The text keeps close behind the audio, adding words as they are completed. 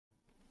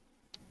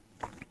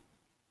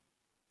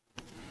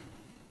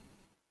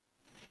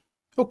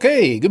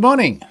Okay, good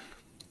morning.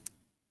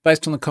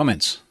 Based on the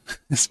comments,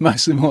 it's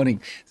mostly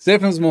morning.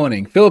 Stephen's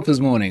morning,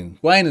 Philippa's morning,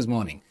 Wayne is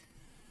morning.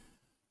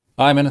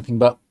 I'm anything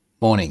but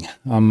morning.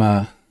 What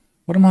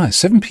am I?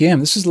 7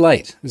 p.m. This is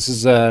late. This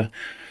is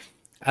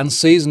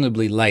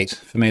unseasonably late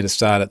for me to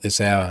start at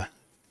this hour.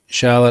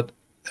 Charlotte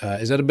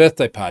is at a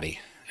birthday party,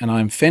 and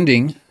I'm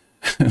fending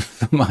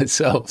for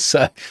myself.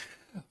 So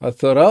I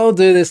thought I'll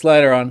do this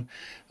later on.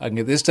 I can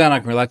get this done. I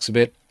can relax a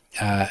bit.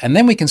 And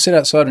then we can sit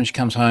outside when she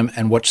comes home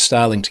and watch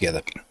Starling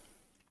together.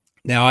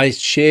 Now, I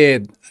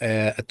shared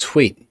a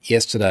tweet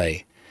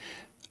yesterday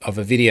of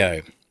a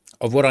video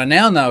of what I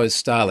now know as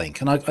Starlink.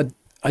 And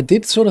I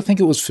did sort of think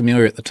it was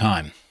familiar at the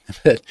time.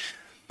 But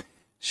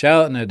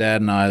Charlotte and her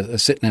dad and I are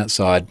sitting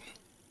outside.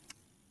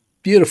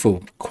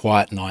 Beautiful,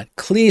 quiet night.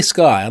 Clear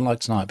sky,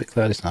 unlike tonight, but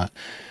cloudy tonight.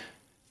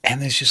 And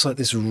there's just like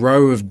this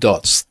row of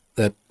dots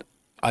that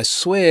I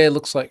swear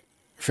looks like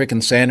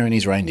frickin' Santa and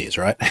his reindeers,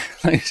 right?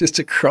 Like just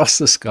across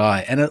the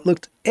sky, and it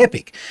looked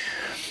epic.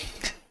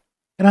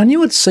 And I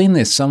knew I'd seen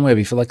this somewhere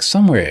before, like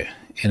somewhere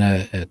in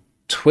a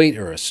tweet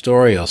or a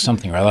story or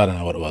something, right? I don't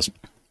know what it was.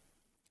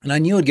 And I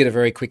knew I'd get a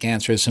very quick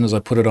answer as soon as I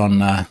put it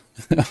on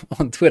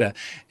on Twitter.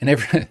 And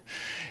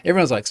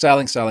everyone's like,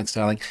 Starling, Starling,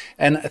 Starling.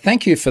 And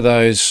thank you for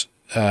those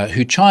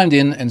who chimed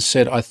in and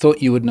said, I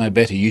thought you would know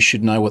better. You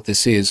should know what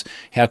this is.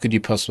 How could you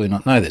possibly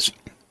not know this?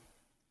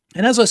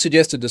 And as I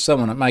suggested to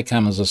someone, it may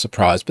come as a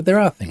surprise, but there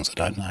are things I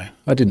don't know.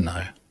 I didn't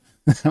know.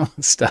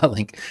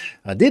 Starlink.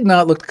 I did know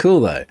it looked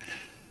cool, though.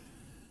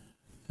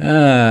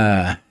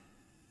 Darren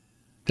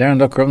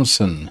Doc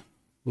Robinson.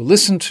 We'll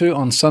listen to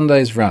on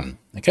Sunday's run.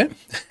 Okay?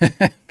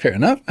 Fair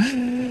enough.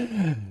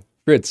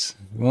 Fritz.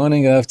 Good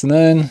morning, good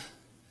afternoon.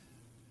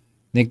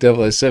 Nick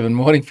 007.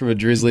 Morning from a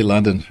drizzly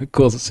London. Who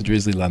calls it a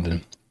drizzly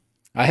London?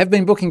 I have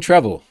been booking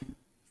travel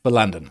for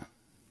London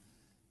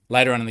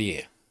later on in the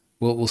year.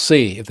 We'll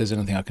see if there's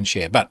anything I can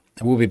share, but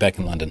we'll be back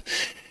in London.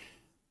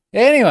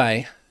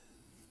 Anyway,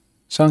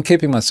 so I'm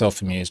keeping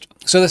myself amused.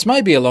 So this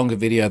may be a longer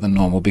video than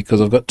normal because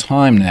I've got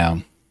time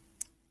now.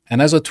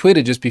 And as I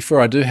tweeted just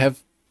before, I do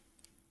have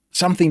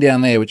something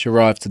down there which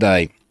arrived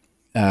today,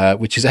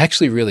 which is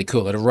actually really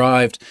cool. It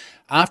arrived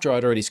after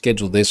I'd already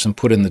scheduled this and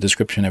put in the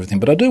description and everything,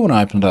 but I do want to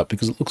open it up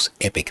because it looks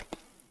epic.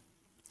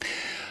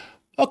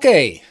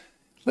 Okay,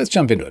 let's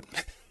jump into it.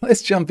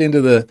 Let's jump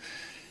into the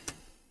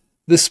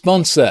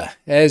sponsor,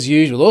 as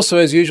usual. Also,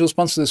 as usual,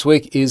 sponsor this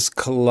week is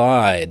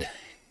Collide.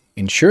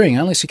 Ensuring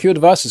only secure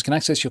devices can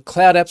access your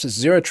cloud apps is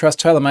zero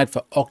trust, tailor-made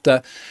for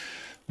Okta.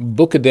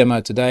 Book a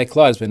demo today.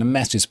 Collide's been a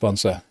massive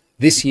sponsor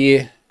this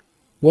year,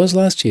 was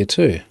last year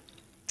too.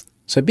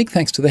 So big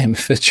thanks to them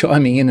for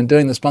chiming in and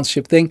doing the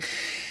sponsorship thing.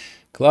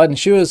 Collide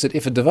ensures that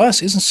if a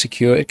device isn't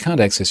secure, it can't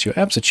access your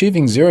apps,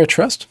 achieving zero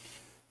trust.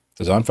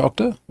 Designed for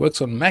Okta,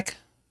 works on Mac,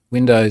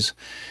 Windows,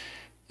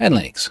 and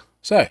Linux.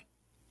 So,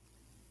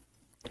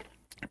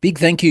 big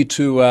thank you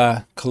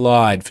to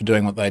Collide for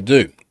doing what they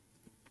do.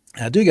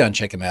 Do go and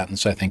check them out and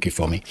say thank you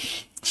for me.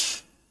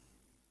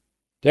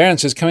 Darren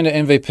says, coming to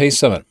MVP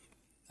Summit.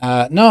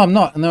 No, I'm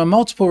not, and there are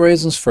multiple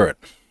reasons for it.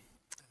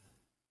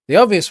 The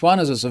obvious one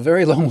is it's a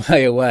very long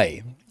way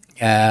away.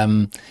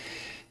 I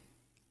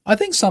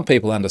think some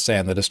people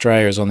understand that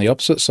Australia is on the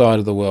opposite side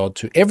of the world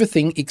to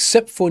everything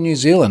except for New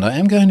Zealand. I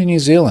am going to New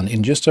Zealand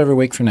in just over a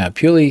week from now,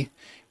 purely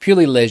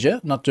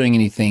leisure, not doing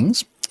any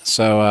things.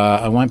 So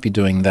I won't be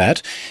doing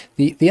that.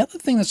 The other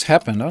thing that's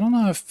happened, I don't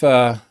know if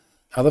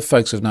other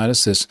folks have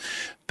noticed this,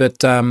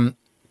 but everyone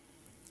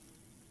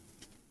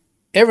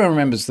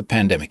remembers the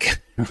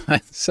pandemic,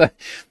 right? So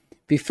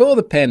before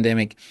the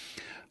pandemic,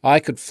 I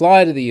could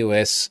fly to the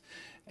US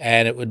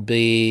and it would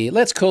be,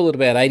 let's call it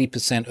about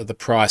 80% of the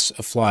price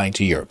of flying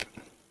to Europe,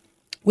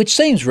 which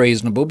seems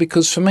reasonable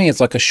because for me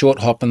it's like a short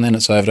hop and then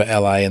it's over to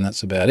LA and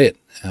that's about it,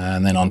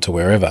 and then on to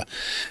wherever.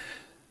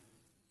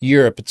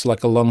 Europe, it's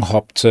like a long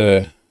hop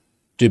to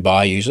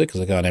Dubai usually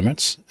because I go on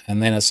Emirates,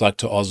 and then it's like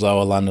to Oslo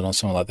or London or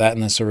something like that,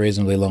 and that's a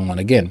reasonably long one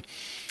again.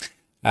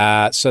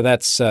 So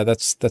that's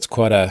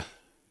quite a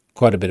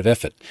bit of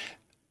effort.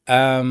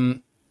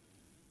 Where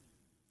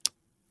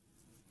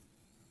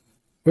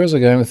was I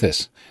going with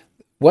this?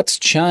 What's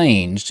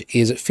changed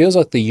is it feels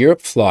like the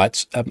Europe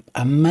flights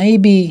are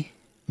maybe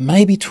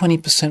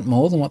 20%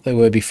 more than what they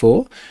were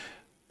before,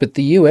 but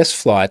the US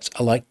flights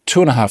are like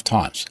 2.5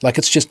 times. Like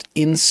it's just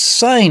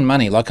insane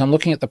money. Like I'm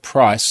looking at the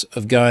price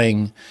of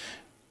going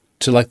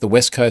to like the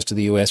west coast of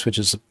the US, which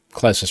is the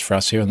closest for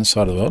us here on this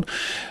side of the world.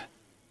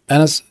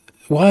 And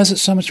why is it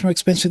so much more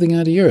expensive than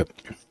going to Europe?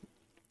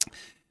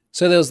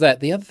 So there was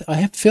that.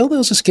 I feel there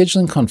was a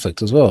scheduling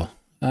conflict as well.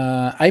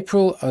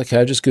 April, okay,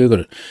 I just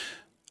Googled it.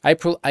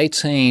 April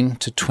 18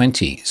 to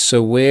 20.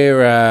 So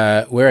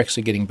we're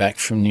actually getting back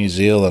from New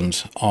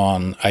Zealand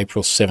on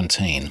April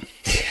 17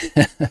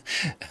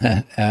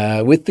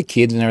 with the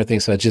kids and everything.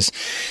 So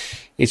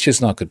it's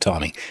just not good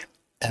timing.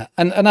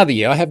 And another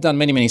year, I have done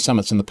many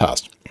summits in the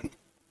past.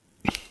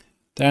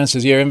 Darren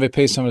says, yeah,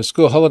 MVP summit is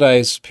school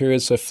holidays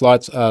period, so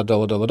flights are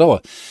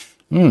 $.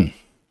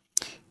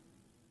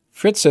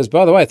 Fritz says,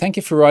 by the way, thank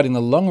you for writing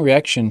the long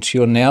reaction to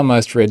your now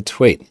most read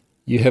tweet.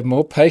 You have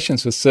more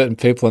patience with certain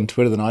people on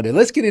Twitter than I do.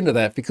 Let's get into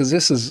that because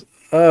this is,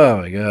 oh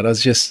my God,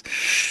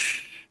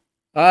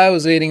 I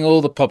was eating all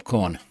the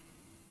popcorn.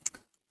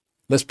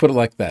 Let's put it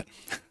like that.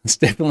 It's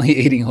definitely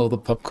eating all the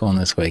popcorn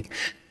this week.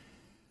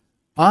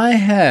 I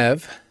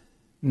have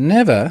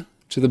never,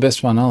 to the best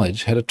of my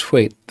knowledge, had a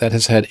tweet that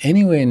has had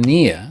anywhere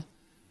near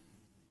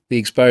the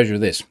exposure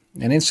of this.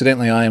 And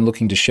incidentally, I am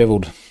looking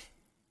disheveled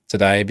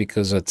today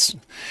because it's,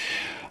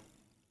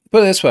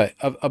 put it this way,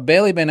 I've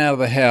barely been out of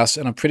the house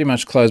and I pretty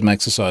much closed my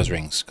exercise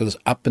rings because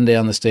it's up and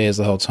down the stairs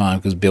the whole time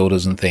because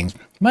builders and things.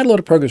 Made a lot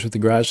of progress with the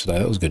garage today.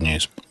 That was good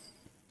news.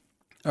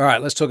 All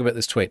right, let's talk about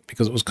this tweet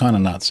because it was kind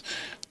of nuts.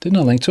 Didn't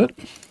I link to it?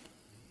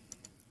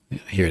 Yeah,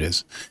 here it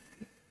is.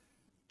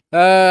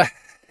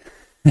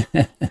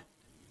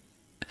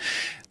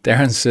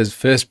 Darren says,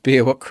 first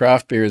beer, what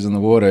craft beer is in the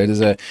water? It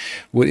is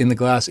in the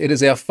glass. It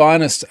is our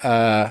finest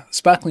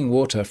sparkling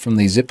water from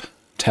the Zip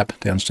tap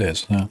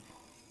downstairs.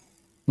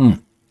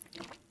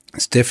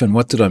 Stefan,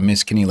 what did I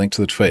miss? Can you link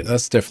to the tweet?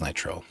 That's definitely a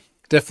troll.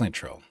 Definitely a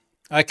troll.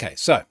 Okay,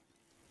 so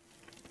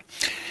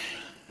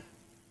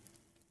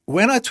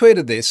when I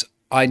tweeted this,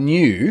 I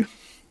knew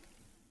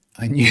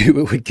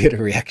it would get a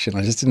reaction.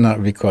 I just didn't know it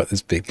would be quite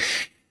this big.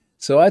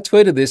 So I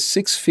tweeted this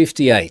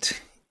 6:58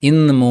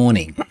 in the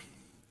morning,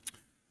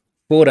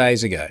 4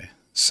 days ago.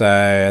 So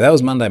that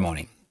was Monday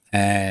morning.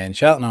 And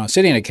Charlotte and I were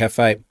sitting in a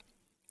cafe,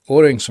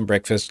 ordering some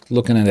breakfast,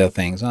 looking at our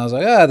things. And I was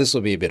like, this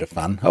will be a bit of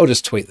fun. I'll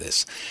just tweet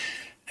this.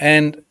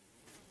 And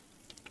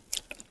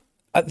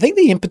I think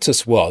the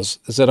impetus is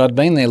that I'd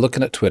been there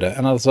looking at Twitter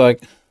and I was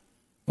like,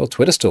 well,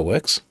 Twitter still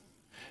works.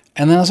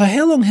 And then I was like,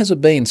 how long has it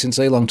been since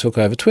Elon took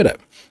over Twitter?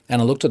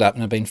 And I looked it up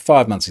and it had been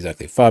 5 months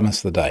exactly, 5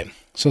 months of the day.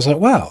 So I was like,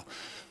 wow,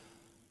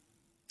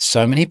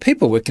 so many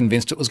people were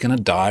convinced it was going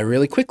to die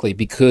really quickly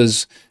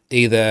because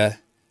either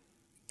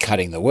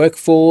cutting the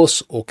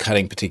workforce or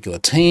cutting particular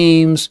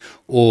teams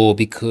or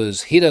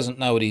because he doesn't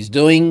know what he's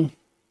doing,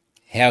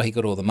 how he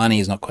got all the money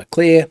is not quite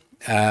clear.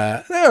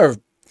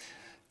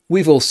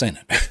 We've all seen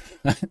it.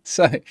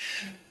 So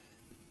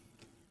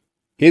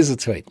here's the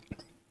tweet.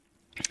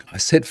 I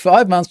said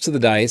 5 months to the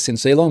day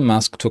since Elon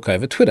Musk took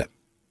over Twitter.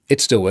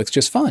 It still works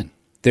just fine.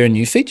 There are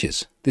new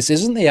features. This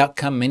isn't the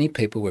outcome many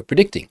people were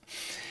predicting.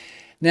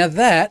 Now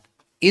that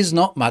is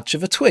not much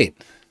of a tweet.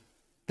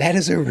 That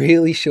is a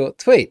really short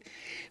tweet.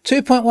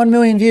 2.1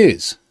 million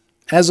views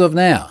as of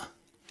now.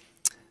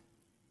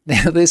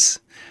 Now this,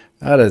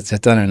 I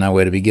don't even know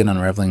where to begin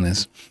unraveling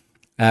this.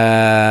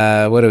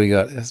 What do we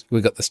got?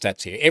 We've got the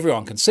stats here.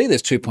 Everyone can see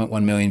there's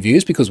 2.1 million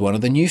views because one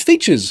of the new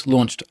features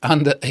launched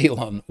under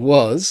Elon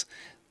was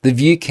the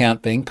view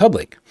count being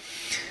public.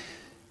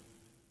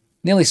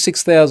 Nearly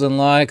 6,000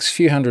 likes,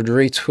 few hundred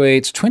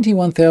retweets,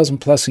 21,000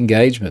 plus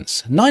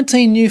engagements,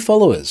 19 new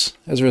followers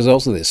as a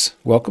result of this.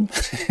 Welcome,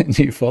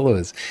 new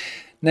followers.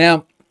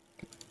 Now,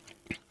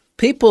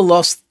 people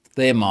lost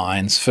their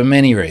minds for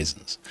many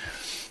reasons.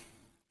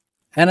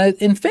 And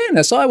in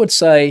fairness, I would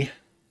say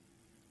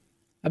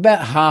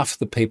about half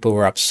the people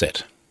were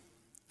upset.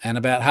 And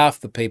about half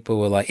the people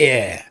were like,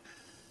 yeah.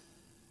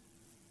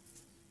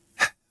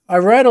 I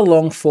wrote a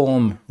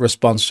long-form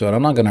response to it.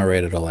 I'm not going to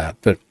read it all out,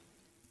 but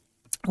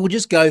we'll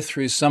just go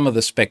through some of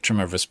the spectrum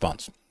of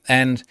response.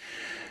 And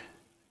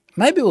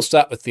maybe we'll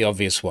start with the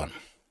obvious one.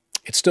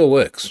 It still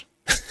works.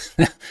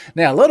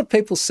 Now, a lot of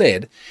people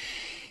said,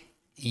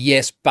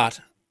 yes, but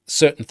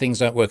certain things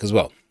don't work as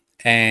well.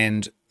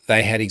 And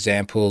they had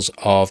examples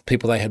of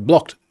people they had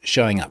blocked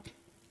showing up.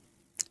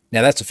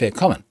 Now, that's a fair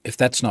comment. If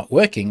that's not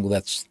working, well,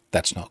 that's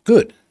not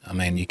good. I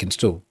mean, you can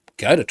still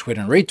go to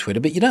Twitter and read Twitter,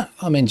 but you don't.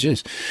 I mean,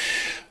 geez.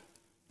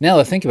 Now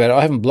that I think about it,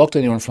 I haven't blocked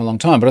anyone for a long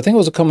time, but I think it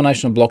was a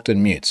combination of blocked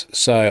and mutes.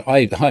 So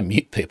I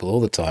mute people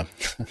all the time.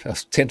 I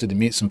was tempted to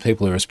mute some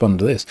people who responded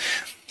to this.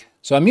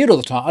 So I mute all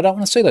the time. I don't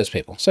want to see those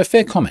people. So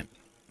fair comment.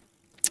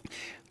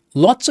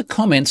 Lots of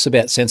comments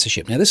about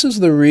censorship. Now, this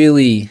is the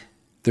really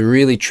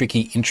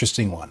tricky,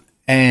 interesting one.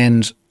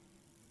 And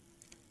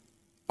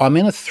I'm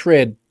in a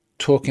thread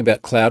talking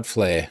about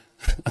Cloudflare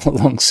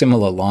along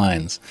similar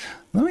lines.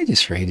 Let me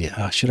just read it.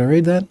 Should I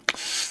read that?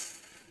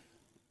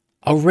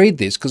 I'll read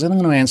this because then I'm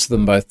going to answer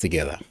them both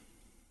together.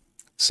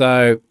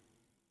 So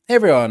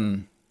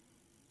everyone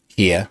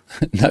here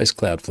knows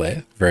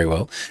Cloudflare very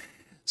well.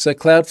 So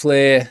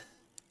Cloudflare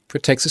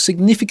protects a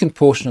significant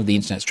portion of the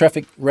internet's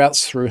traffic,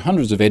 routes through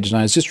hundreds of edge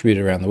nodes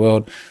distributed around the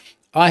world.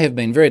 I have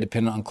been very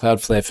dependent on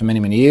Cloudflare for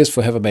many, many years,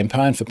 for have I been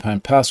paying for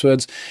pwned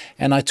passwords.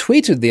 And I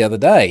tweeted the other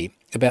day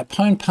about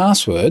pwned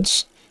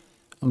passwords.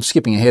 I'm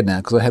skipping ahead now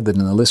because I had that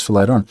in the list for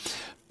later on.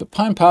 But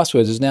pwned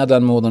passwords has now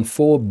done more than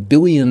 4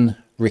 billion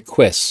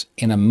requests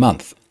in a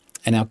month.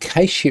 And our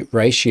cache hit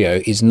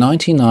ratio is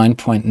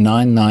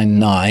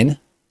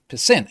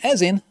 99.999%,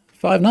 as in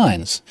 5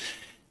 nines.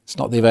 It's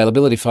not the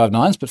availability 5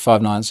 nines, but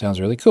 5 nines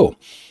sounds really cool.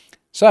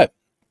 So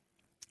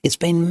it's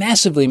been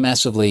massively,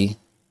 massively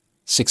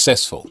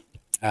successful.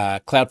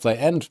 Cloudflare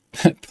and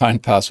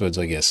pwned passwords,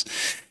 I guess.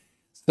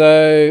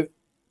 So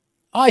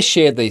I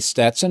shared these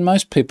stats and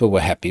most people were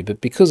happy,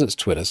 but because it's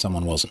Twitter,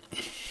 someone wasn't.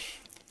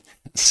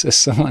 So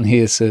someone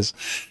here says,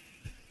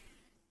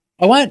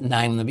 I won't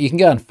name them, but you can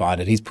go and find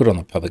it. He's put it on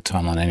the public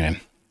timeline anyway.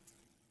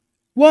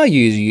 Why are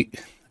you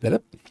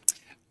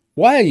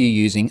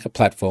using a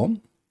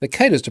platform that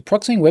caters to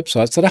proxying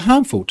websites that are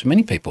harmful to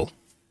many people,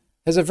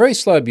 has a very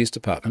slow abuse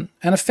department,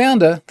 and a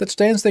founder that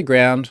stands their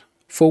ground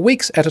for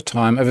weeks at a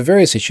time over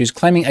various issues,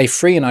 claiming a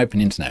free and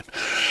open internet?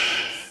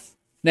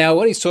 Now,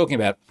 what he's talking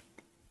about,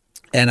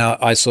 and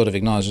I sort of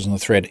acknowledge this on the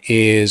thread,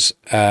 is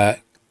the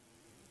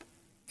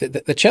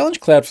challenge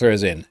Cloudflare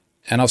is in,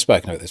 and I've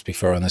spoken about this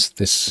before on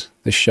this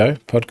show,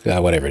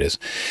 podcast, whatever it is.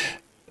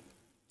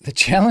 The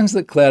challenge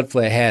that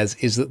Cloudflare has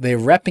is that they're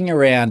wrapping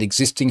around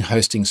existing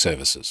hosting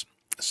services.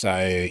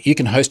 So you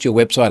can host your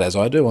website, as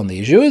I do, on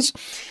the Azures,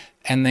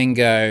 and then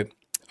go,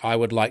 I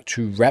would like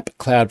to wrap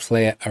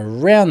Cloudflare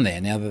around there.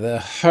 Now, the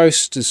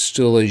host is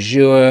still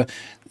Azure.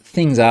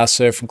 Things are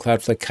served from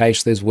Cloudflare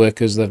Cache. There's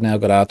workers. They've now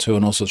got R2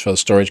 and all sorts of other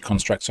storage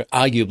constructs. So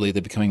arguably,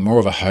 they're becoming more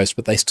of a host,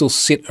 but they still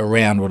sit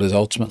around what is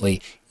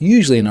ultimately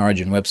usually an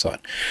Origin website.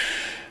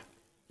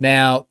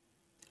 Now,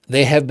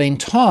 there have been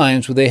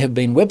times where there have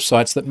been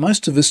websites that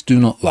most of us do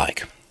not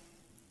like.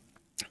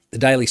 The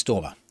Daily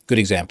Stormer, good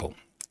example.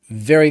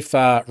 Very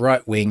far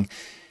right wing.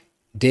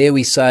 Dare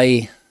we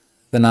say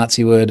the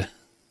Nazi word?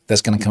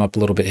 That's going to come up a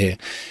little bit here.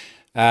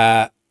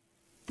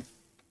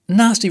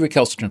 Nasty,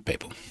 recalcitrant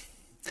people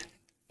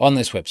on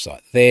this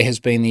website. There has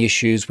been the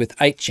issues with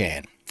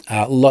 8chan.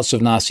 Lots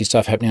of nasty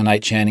stuff happening on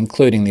 8chan,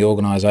 including the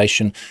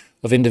organisation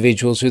of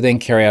individuals who then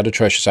carry out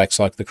atrocious acts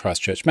like the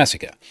Christchurch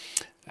massacre.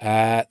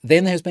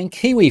 Then there's been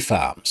Kiwi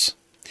Farms.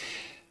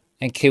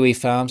 And Kiwi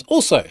Farms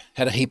also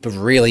had a heap of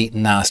really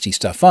nasty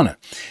stuff on it.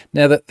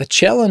 Now, the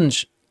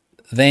challenge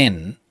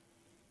then,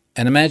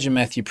 and imagine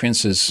Matthew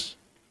Prince's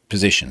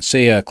position,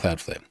 CEO of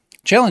Cloudflare.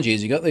 Challenge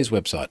is, you got these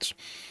websites.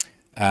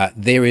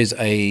 There is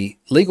a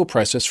legal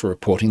process for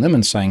reporting them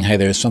and saying, hey,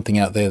 there is something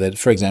out there that,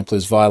 for example,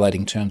 is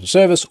violating terms of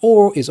service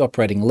or is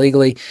operating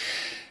illegally.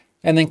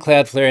 And then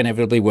Cloudflare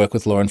inevitably work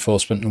with law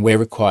enforcement, and where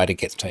required, it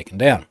gets taken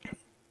down.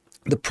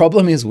 The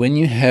problem is when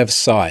you have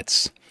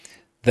sites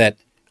that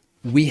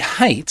we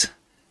hate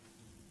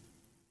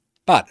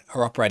but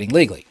are operating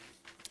legally,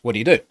 what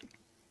do?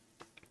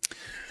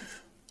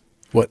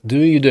 What do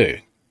you do?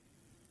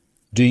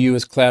 Do you,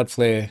 as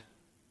Cloudflare,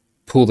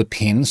 pull the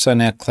pin? So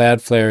now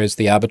Cloudflare is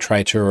the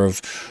arbitrator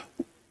of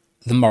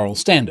the moral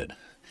standard.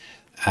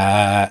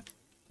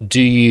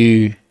 Do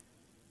you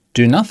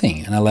do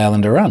nothing and allow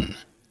them to run?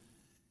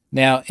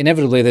 Now,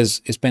 inevitably,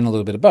 it's been a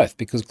little bit of both,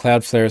 because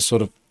Cloudflare has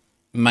sort of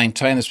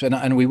maintained this,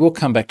 and we will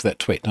come back to that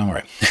tweet, don't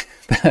worry.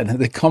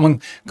 The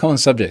common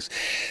subjects.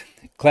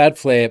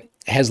 Cloudflare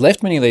has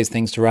left many of these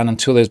things to run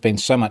until there's been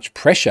so much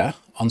pressure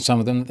on some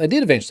of them that they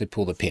did eventually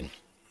pull the pin.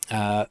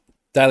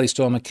 Daily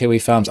Stormer, Kiwi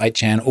Farms,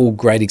 8chan, all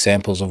great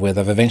examples of where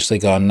they've eventually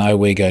gone, no,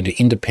 we're going to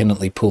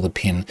independently pull the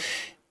pin,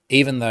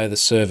 even though the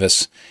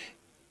service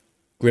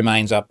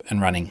remains up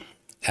and running.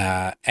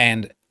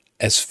 And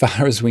as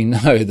far as we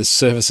know, the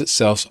service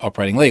itself's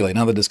operating legally.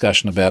 Another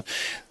discussion about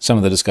some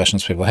of the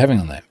discussions people are having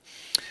on there.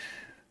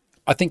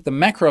 I think the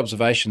macro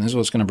observation, this is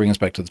what's going to bring us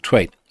back to the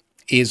tweet,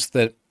 is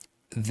that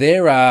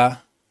there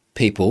are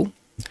people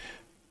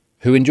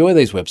who enjoy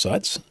these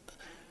websites,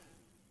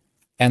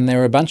 and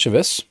there are a bunch of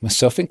us,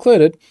 myself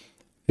included,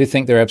 who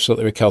think they're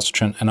absolutely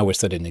recalcitrant, and I wish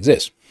they didn't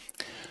exist.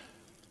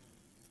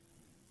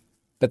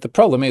 But the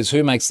problem is,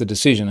 who makes the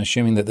decision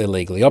assuming that they're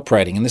legally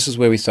operating? And this is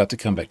where we start to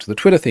come back to the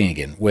Twitter thing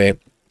again, where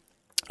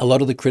a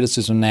lot of the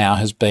criticism now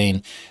has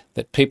been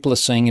that people are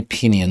seeing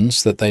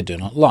opinions that they do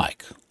not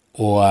like,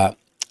 or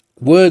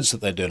words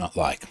that they do not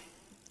like.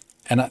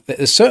 And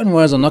there's certain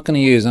words I'm not going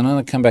to use, and I'm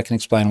going to come back and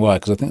explain why,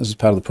 because I think this is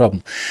part of the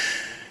problem.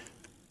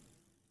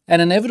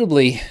 And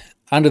inevitably,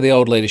 under the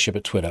old leadership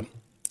at Twitter,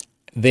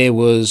 there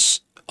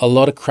was a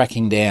lot of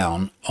cracking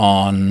down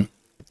on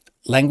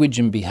language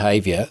and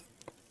behaviour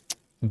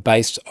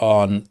based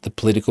on the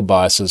political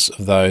biases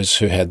of those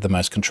who had the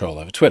most control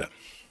over Twitter.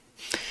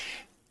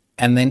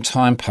 And then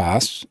time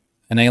passed,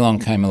 and Elon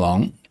came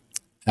along,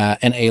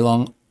 and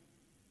Elon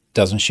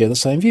doesn't share the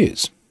same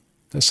views.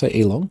 Did I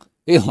say Elon?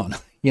 Elon,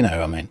 you know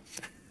what I mean.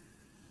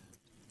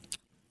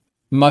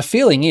 My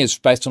feeling is,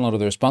 based on a lot of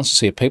the responses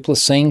here, people are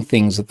seeing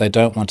things that they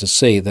don't want to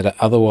see that are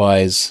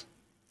otherwise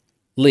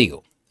legal.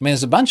 I mean,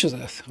 there's a bunch of,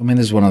 this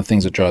is one of the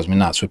things that drives me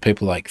nuts, where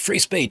people are like, free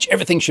speech,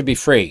 everything should be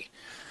free.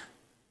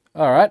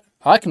 All right,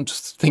 I can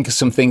think of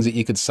some things that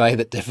you could say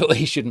that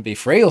definitely shouldn't be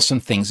free, or some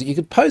things that you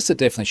could post that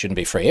definitely shouldn't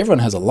be free. Everyone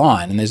has a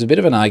line, and there's a bit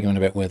of an argument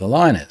about where the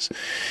line is.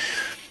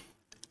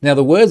 Now,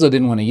 the words I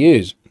didn't want to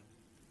use,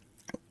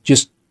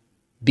 just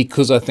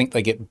because I think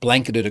they get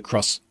blanketed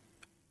across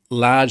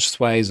large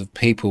swathes of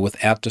people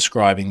without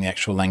describing the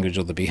actual language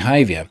or the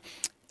behaviour,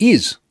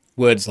 is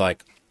words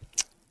like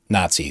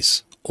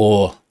Nazis,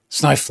 or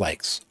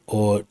snowflakes,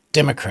 or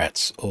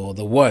Democrats, or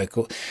the woke,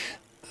 or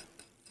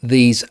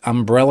these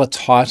umbrella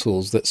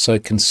titles that so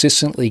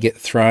consistently get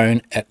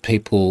thrown at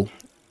people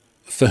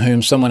for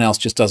whom someone else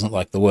just doesn't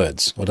like the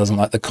words, or doesn't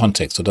like the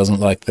context, or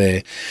doesn't like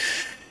their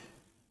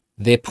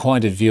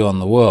point of view on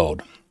the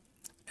world.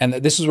 And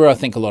this is where I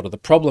think a lot of the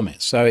problem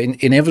is. So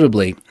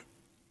inevitably,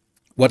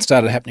 what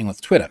started happening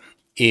with Twitter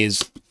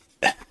is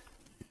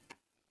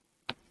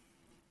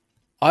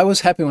I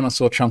was happy when I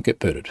saw Trump get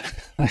booted.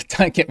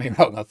 Don't get me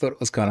wrong. I thought it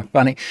was kind of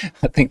funny.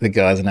 I think the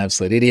guy's an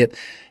absolute idiot.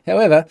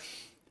 However,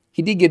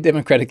 he did get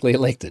democratically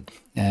elected.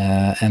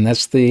 And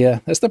that's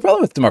the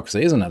problem with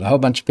democracy, isn't it? A whole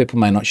bunch of people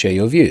may not share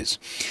your views.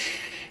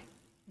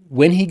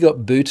 When he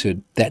got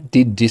booted, that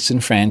did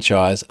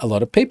disenfranchise a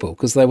lot of people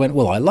because they went,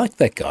 well, I like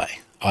that guy.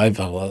 I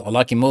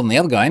like him more than the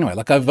other guy anyway.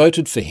 Like, I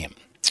voted for him.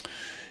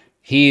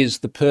 He is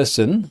the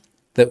person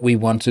that we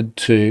wanted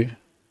to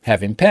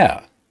have in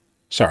power.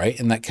 Sorry,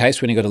 in that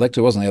case, when he got elected,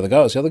 it wasn't the other guy,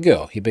 it was the other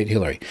girl. He beat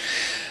Hillary.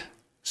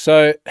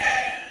 So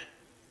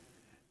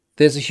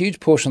there's a huge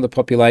portion of the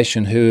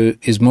population who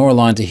is more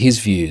aligned to his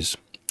views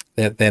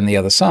than the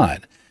other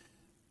side.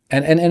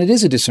 And it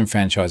is a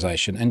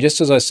disenfranchisation. And just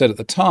as I said at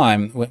the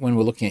time, when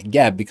we're looking at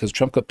Gab, because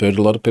Trump got booted,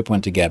 a lot of people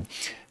went to Gab.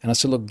 And I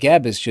said, look,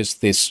 Gab is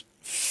just this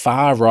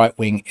far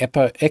right-wing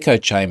echo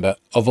chamber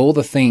of all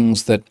the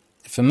things that,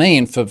 for me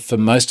and for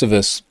most of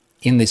us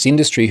in this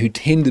industry who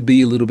tend to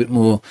be a little bit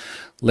more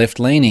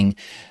left-leaning,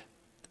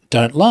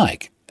 don't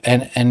like.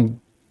 And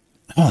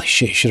holy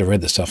shit, you should have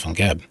read the stuff on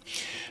Gab.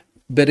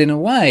 But in a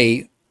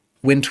way,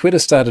 when Twitter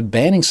started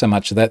banning so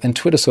much of that, then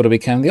Twitter sort of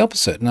became the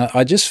opposite. And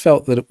I just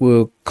felt that we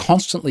were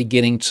constantly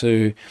getting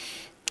to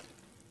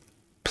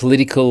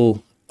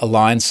political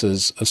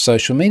alliances of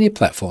social media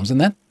platforms,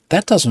 and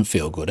that doesn't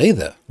feel good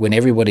either when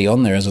everybody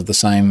on there is of the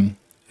same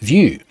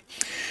view.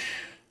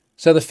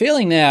 So the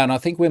feeling now, and I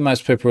think where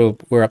most people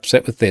were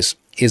upset with this,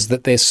 is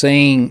that they're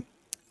seeing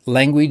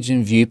language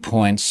and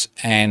viewpoints,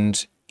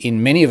 and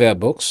in many of our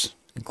books,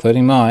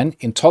 including mine,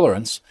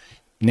 intolerance,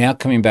 now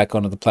coming back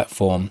onto the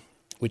platform,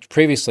 which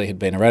previously had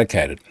been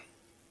eradicated.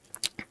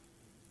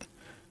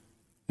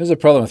 There's a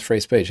problem with free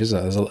speech, isn't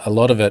there? There's a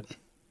lot of it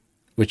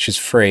which is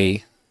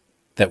free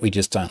that we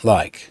just don't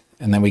like.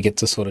 And then we get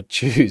to sort of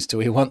choose, do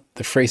we want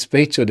the free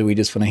speech or do we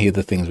just want to hear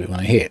the things we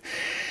want to hear?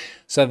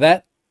 So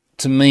that,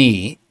 to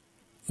me,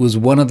 was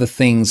one of the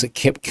things that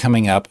kept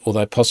coming up,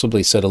 although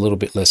possibly said a little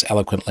bit less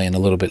eloquently and a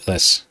little bit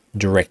less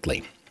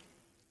directly.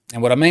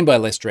 And what I mean by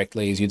less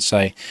directly is you'd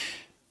say,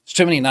 there's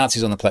too many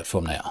Nazis on the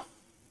platform now.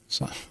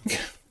 So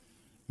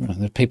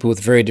there are people with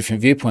very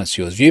different viewpoints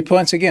to yours.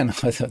 Viewpoints, again,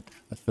 for the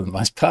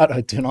most part,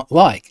 I do not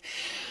like.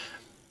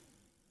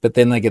 But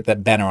then they get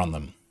that banner on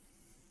them.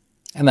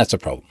 And that's a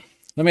problem.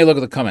 Let me look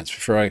at the comments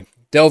before I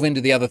delve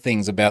into the other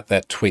things about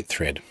that tweet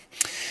thread.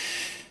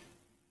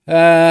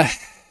 Stefan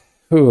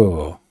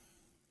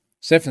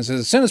says,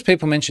 as soon as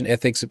people mention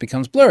ethics, it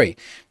becomes blurry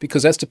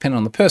because that's dependent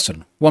on the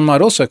person. One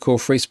might also call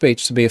free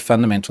speech to be a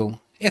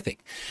fundamental ethic.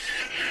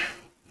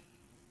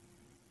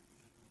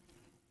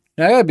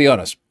 Now, I gotta be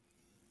honest,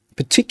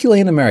 particularly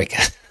in America,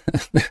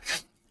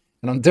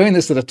 and I'm doing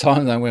this at a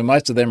time zone where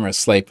most of them are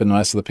asleep and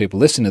most of the people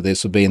listening to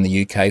this will be in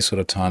the UK sort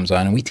of time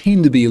zone, and we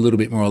tend to be a little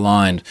bit more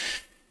aligned,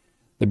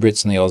 the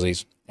Brits and the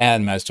Aussies,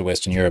 and most of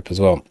Western Europe as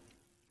well.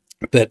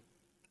 But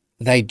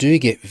they do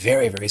get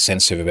very, very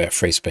sensitive about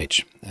free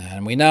speech.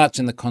 And we know it's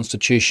in the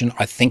Constitution.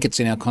 I think it's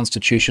in our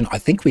Constitution. I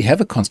think we have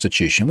a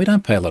Constitution. We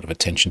don't pay a lot of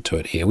attention to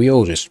it here. We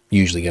all just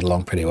usually get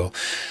along pretty well.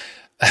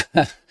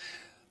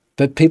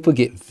 But people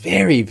get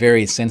very,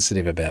 very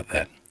sensitive about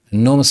that,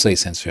 enormously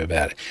sensitive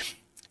about it.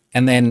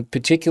 And then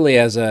particularly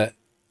as an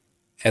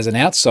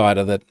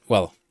outsider that,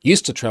 well,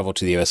 used to travel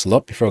to the US a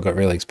lot before it got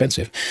really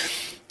expensive,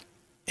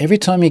 every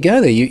time you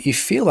go there, you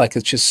feel like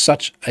it's just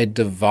such a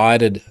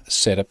divided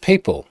set of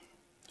people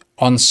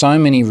on so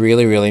many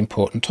really, really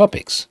important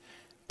topics.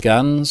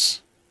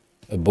 Guns,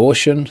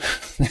 abortion,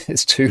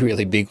 there's two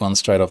really big ones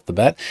straight off the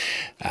bat,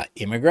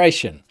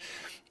 immigration,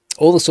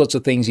 all the sorts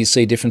of things you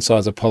see different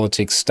sides of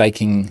politics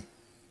staking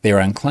their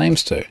own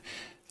claims to.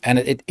 And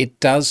it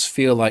does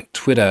feel like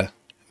Twitter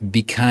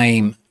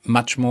became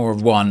much more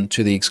of one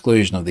to the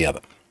exclusion of the other.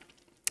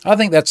 I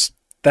think that's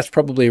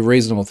probably a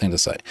reasonable thing to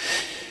say.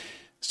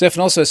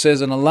 Stefan also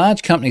says, and a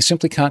large company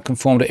simply can't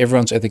conform to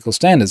everyone's ethical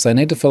standards. They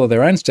need to follow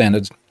their own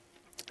standards,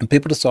 and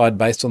people decide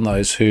based on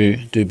those who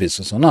do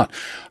business or not.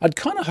 I'd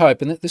kind of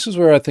hope, and this is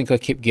where I think I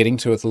keep getting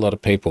to with a lot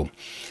of people,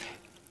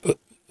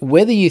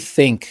 whether you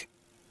think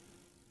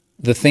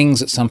the things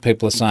that some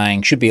people are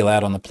saying should be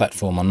allowed on the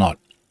platform or not,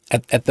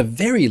 at the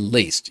very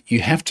least,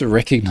 you have to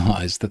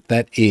recognize that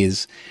that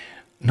is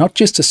not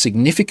just a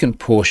significant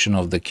portion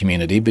of the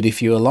community, but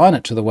if you align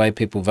it to the way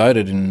people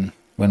voted in,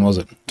 when was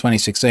it,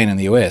 2016 in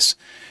the US,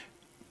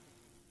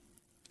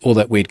 all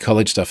that weird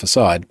college stuff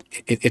aside,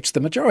 it's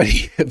the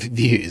majority of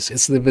views.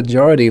 It's the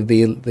majority of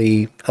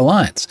the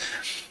alliance.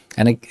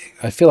 And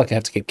I feel like I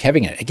have to keep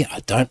caveating it. Again, I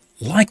don't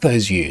like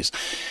those views.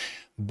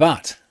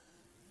 But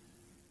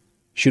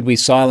should we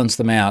silence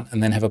them out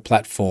and then have a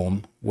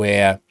platform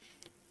where,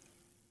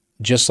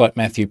 just like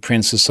Matthew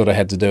Prince has sort of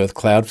had to do with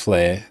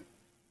Cloudflare,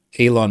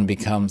 Elon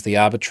becomes the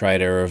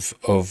arbitrator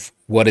of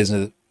what is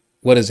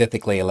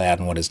ethically allowed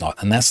and what is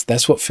not. And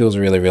that's what feels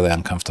really, really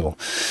uncomfortable.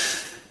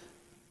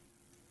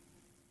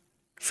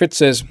 Fritz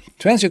says,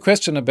 to answer your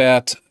question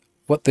about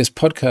what this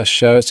podcast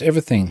shows, it's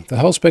everything, the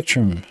whole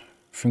spectrum,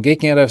 from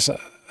geeking out of...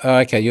 Oh,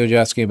 okay, you're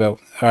asking about...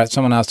 All right,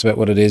 someone asked about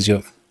what it is.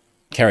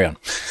 carry on.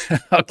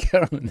 I'll get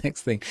on the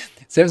next thing.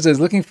 Seven says,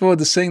 looking forward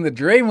to seeing the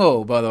Dream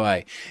Wall, by the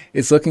way.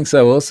 It's looking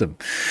so awesome.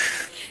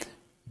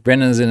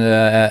 Brennan's in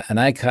an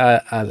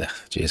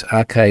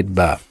arcade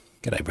bar.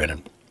 G'day,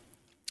 Brennan.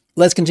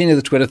 Let's continue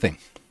the Twitter thing.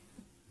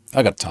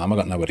 I got time. I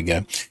got nowhere to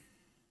go.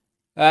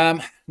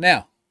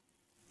 Now,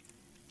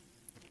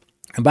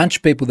 a bunch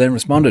of people then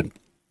responded.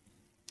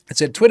 It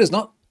said, Twitter's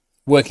not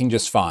working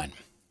just fine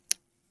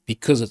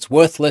because it's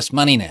worth less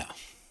money now.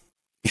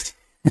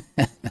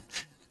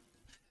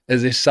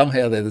 As if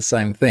somehow they're the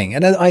same thing.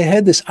 And I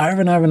heard this over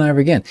and over and over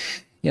again.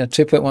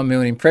 2.1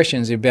 million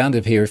impressions, you're bound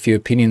to hear a few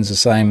opinions the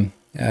same,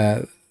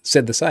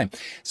 said the same.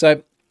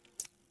 So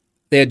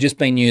there had just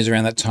been news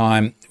around that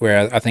time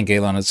where I think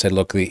Elon had said,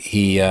 look, what did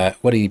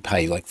he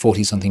pay? Like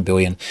 40-something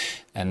billion.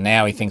 And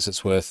now he thinks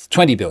it's worth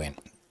 20 billion.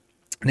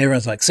 And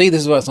everyone's like, see,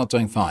 this is why it's not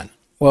doing fine.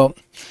 Well,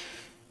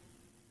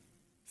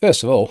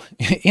 first of all,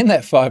 in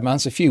that 5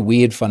 months, a few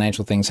weird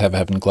financial things have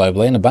happened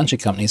globally, and a bunch of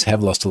companies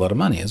have lost a lot of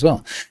money as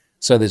well.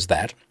 So there's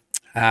that.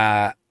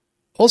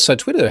 Also,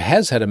 Twitter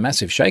has had a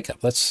massive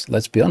shakeup.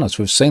 Let's be honest.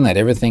 We've seen that.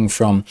 Everything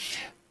from,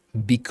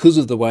 because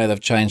of the way they've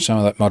changed some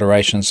of that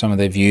moderation, some of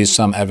their views,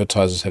 some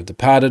advertisers have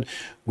departed.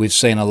 We've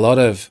seen a lot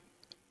of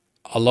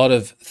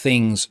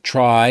things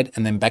tried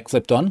and then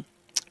backflipped on.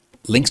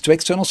 Links to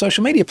external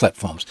social media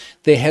platforms.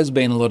 There has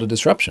been a lot of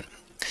disruption.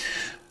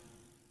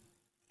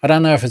 I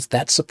don't know if it's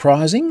that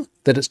surprising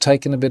that it's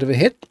taken a bit of a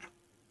hit.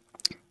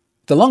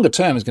 The longer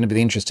term is going to be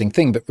the interesting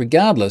thing, but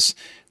regardless,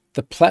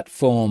 the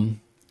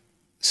platform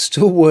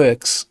still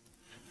works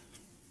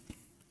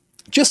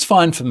just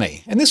fine for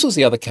me. And this was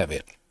the other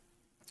caveat.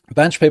 A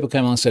bunch of people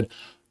came on and said,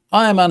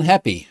 I am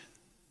unhappy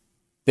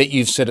that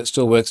you've said it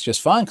still works just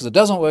fine because it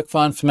doesn't work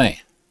fine for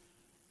me.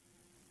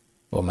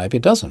 Well, maybe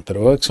it doesn't, but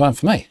it works fine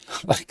for me.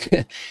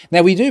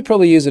 Now, we do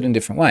probably use it in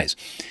different ways.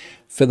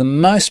 For the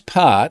most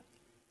part,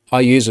 I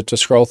use it to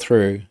scroll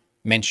through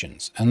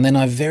mentions. And then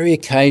I very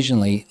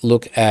occasionally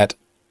look at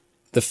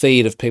the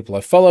feed of people I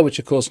follow, which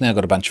of course now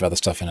got a bunch of other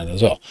stuff in it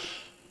as well.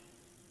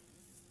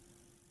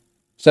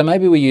 So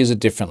maybe we use it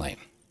differently.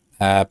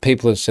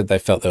 People have said they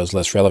felt there was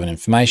less relevant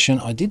information.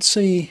 I did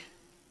see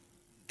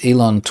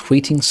Elon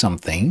tweeting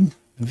something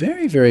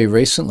very, very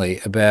recently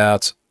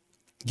about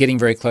getting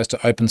very close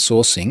to open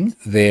sourcing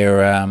their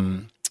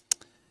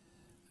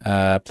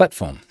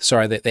platform.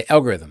 Sorry, their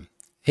algorithm.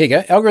 Here you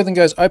go. Algorithm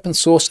goes open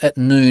source at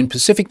noon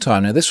Pacific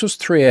time. Now, this was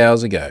 3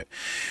 hours ago,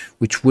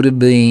 which would have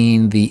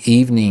been the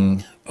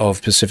evening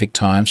of Pacific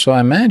time. So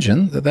I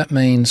imagine that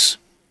means,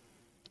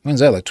 when's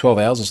that, like 12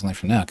 hours or something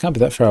from now? It can't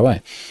be that far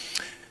away.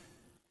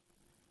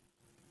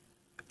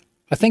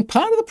 I think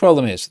part of the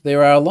problem is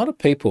there are a lot of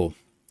people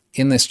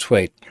in this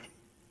tweet.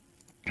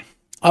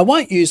 I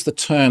won't use the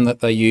term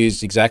that they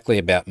used exactly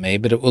about me,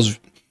 but it was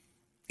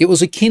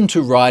akin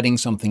to writing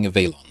something of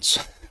Elon's.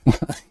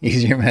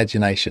 Use your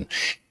imagination.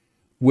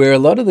 Where a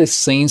lot of this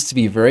seems to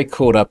be very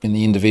caught up in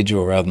the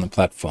individual rather than the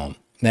platform.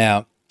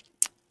 Now,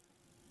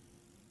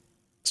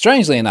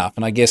 strangely enough,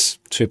 and I guess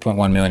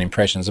 2.1 million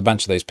impressions, a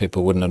bunch of these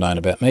people wouldn't have known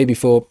about me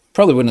before,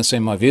 probably wouldn't have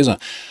seen my views on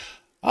it.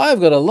 I've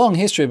got a long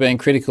history of being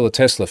critical of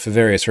Tesla for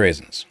various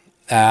reasons.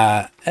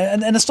 And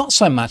it's not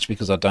so much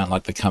because I don't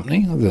like the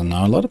company. I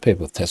know a lot of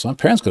people with Tesla. My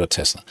parents got a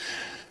Tesla.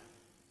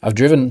 I've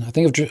driven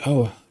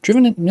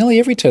nearly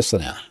every Tesla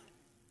now.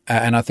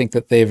 And I think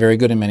that they're very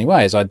good in many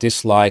ways. I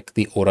dislike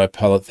the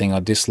autopilot thing. I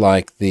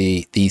dislike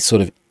the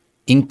sort of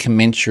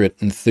incommensurate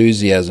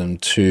enthusiasm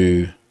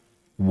to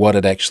what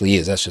it actually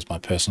is. That's just my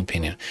personal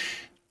opinion.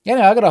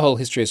 I got a whole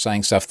history of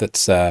saying stuff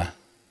that's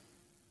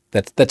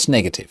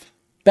negative.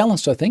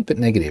 Balanced, I think, but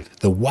negative.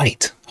 The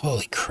weight.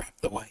 Holy crap,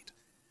 the weight.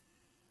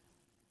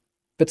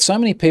 But so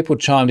many people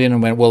chimed in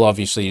and went, well,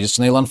 obviously you're just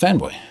an Elon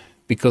fanboy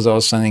because I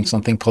was saying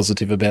something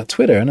positive about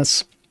Twitter. And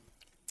it's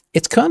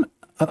kind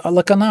of, I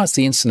know it's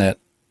the internet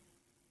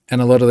and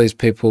a lot of these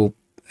people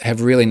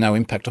have really no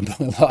impact on my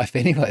life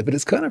anyway, but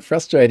it's kind of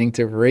frustrating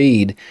to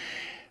read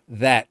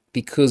that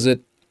because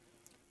it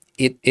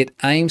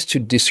aims to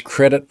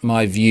discredit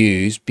my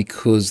views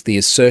because the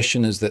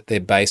assertion is that they're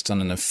based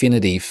on an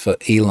affinity for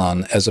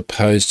Elon as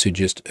opposed to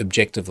just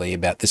objectively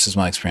about this is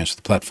my experience with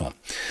the platform.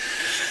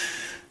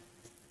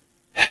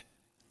 A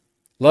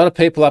lot of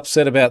people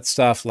upset about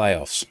staff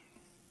layoffs.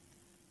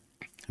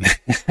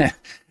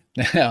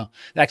 Now,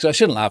 actually, I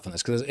shouldn't laugh on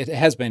this because it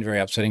has been very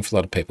upsetting for a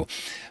lot of people.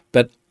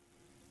 But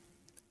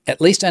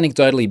at least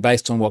anecdotally,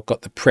 based on what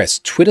got the press,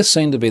 Twitter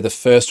seemed to be the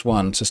first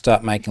one to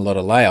start making a lot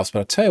of layoffs. But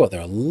I'll tell you what,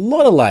 there are a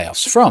lot of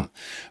layoffs from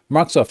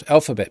Microsoft,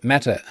 Alphabet,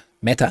 Meta,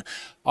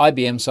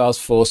 IBM,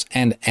 Salesforce,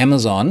 and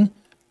Amazon.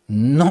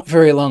 Not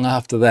very long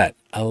after that,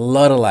 a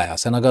lot of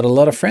layoffs. And I got a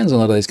lot of friends in a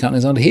lot of these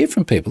companies on to hear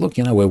from people. Look,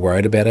 we're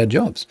worried about our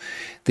jobs.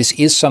 This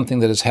is something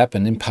that has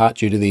happened in part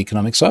due to the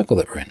economic cycle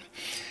that we're in.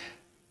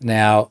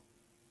 Now,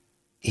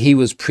 he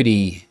did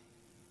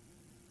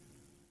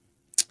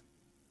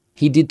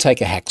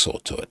take a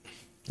hacksaw to it.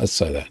 Let's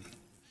say that.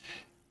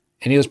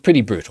 And he was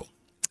pretty brutal.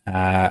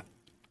 I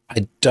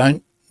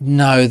don't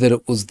know that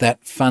it was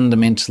that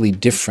fundamentally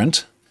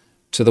different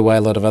to the way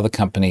a lot of other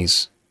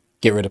companies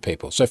get rid of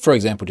people. So, for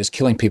example, just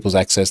killing people's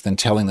access, then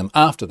telling them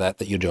after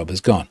that your job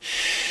is gone.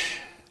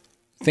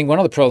 I think one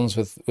of the problems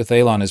with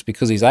Elon is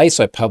because he's A,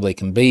 so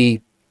public, and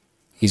B,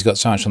 he's got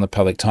so much on the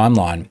public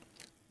timeline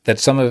that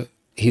some of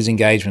his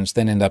engagements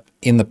then end up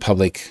in the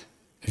public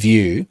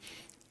view.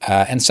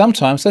 And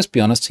sometimes, let's be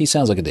honest, he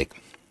sounds like a dick.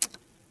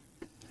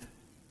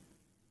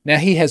 Now,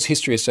 he has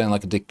history of sounding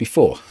like a dick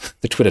before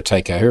the Twitter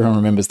takeover. Everyone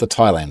remembers the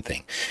Thailand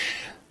thing.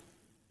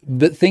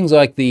 But things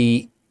like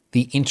the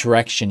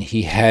interaction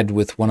he had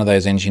with one of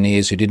those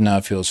engineers who didn't know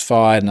if he was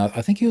fired, and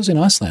I think he was in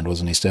Iceland,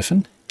 wasn't he,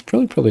 Stefan?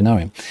 Probably know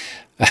him.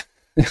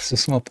 It's a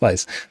small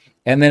place.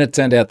 And then it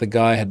turned out the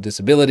guy had a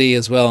disability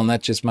as well, and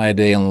that just made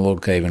Elon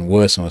look even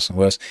worse and worse and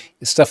worse.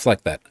 Stuff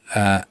like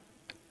that.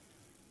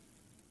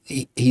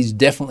 He's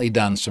definitely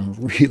done some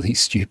really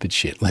stupid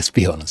shit, let's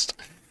be honest.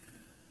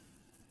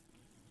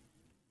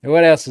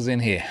 What else is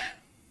in here?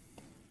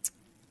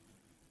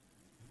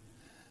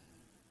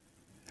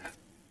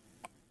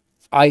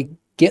 I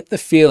get the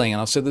feeling,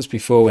 and I've said this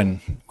before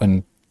when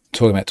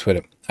talking about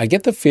Twitter, I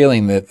get the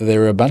feeling that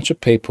there are a bunch of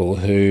people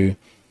who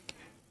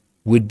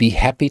would be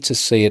happy to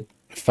see it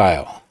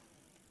fail.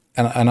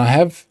 And I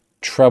have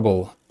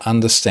trouble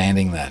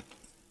understanding that.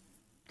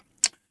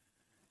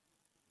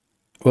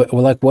 Well,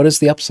 like, what is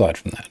the upside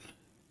from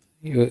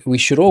that? We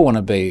should all want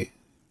to be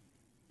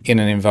in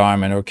an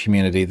environment or a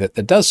community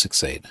that does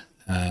succeed.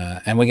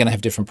 And we're going to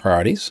have different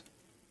priorities,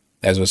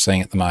 as we're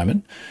seeing at the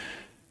moment.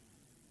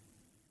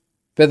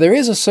 But there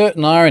is a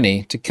certain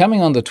irony to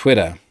coming onto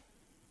Twitter.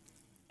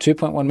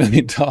 2.1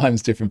 million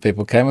times different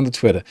people came onto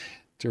Twitter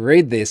to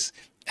read this,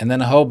 and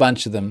then a whole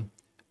bunch of them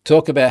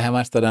talk about how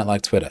much they don't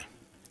like Twitter.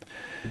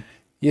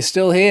 You're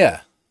still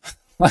here.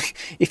 Like,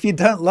 if you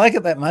don't like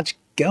it that much,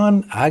 go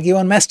and argue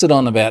on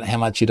Mastodon about how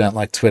much you don't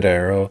like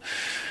Twitter, or,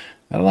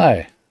 I don't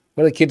know,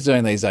 what are the kids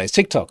doing these days?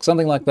 TikTok,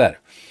 something like that.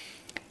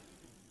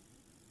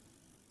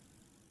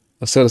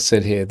 I've sort of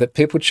said here that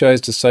people chose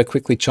to so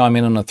quickly chime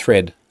in on a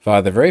thread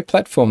via the very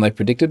platform they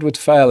predicted would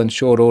fail in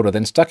short order,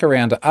 then stuck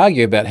around to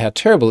argue about how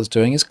terrible it's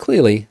doing is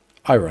clearly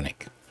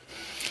ironic.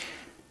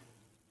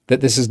 That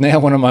this is now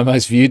one of my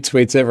most viewed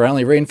tweets ever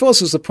only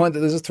reinforces the point that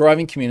there's a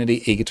thriving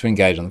community eager to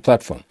engage on the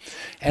platform.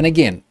 And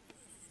again,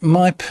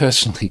 my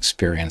personal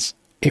experience,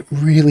 it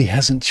really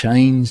hasn't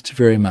changed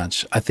very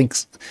much. I think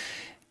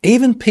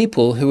even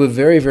people who are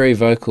very, very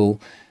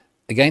vocal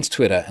against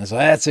Twitter and say,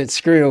 that's it,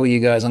 screw all you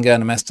guys, I'm going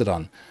to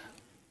Mastodon,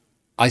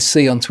 I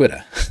see on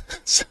Twitter.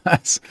 So,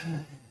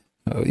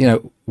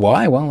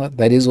 why? Well,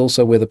 that is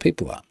also where the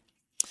people are.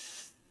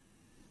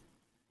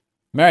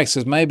 Marek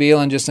says, maybe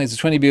Elon just needs a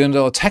 $20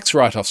 billion tax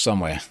write-off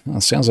somewhere. Well,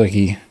 sounds like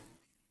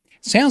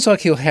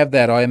he'll have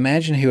that. I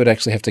imagine he would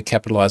actually have to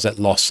capitalize that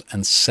loss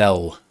and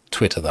sell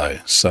Twitter, though.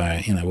 So,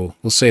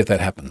 we'll see if that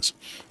happens.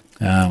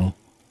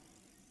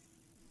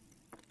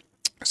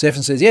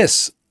 Stefan says,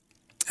 yes,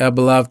 our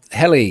beloved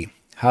Hallie,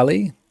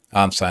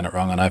 I'm saying it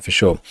wrong, I know for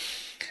sure.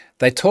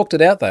 They talked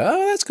it out, though.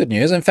 Oh, that's good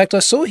news. In fact, I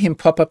saw him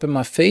pop up in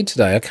my feed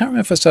today. I can't remember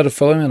if I started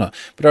following him or not.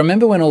 But I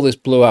remember when all this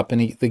blew up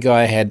and the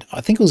guy had,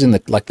 I think it was in the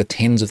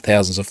tens of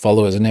thousands of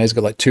followers, and now he's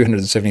got like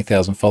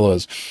 270,000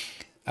 followers.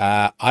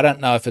 I don't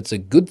know if it's a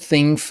good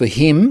thing for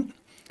him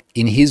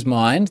in his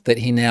mind that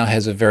he now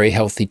has a very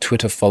healthy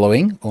Twitter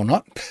following or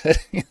not, but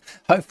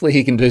hopefully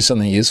he can do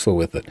something useful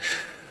with it.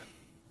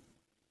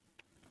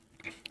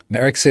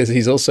 Marek says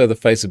he's also the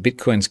face of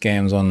Bitcoin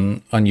scams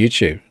on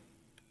YouTube.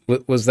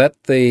 Was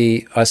that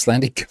the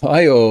Icelandic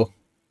guy or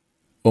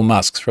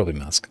Musk's? Probably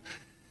Musk.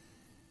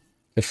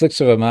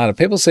 Afflictive Armada.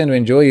 People seem to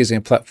enjoy using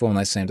a platform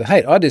they seem to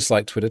hate. I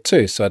dislike Twitter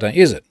too, so I don't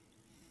use it.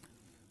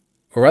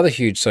 Or other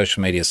huge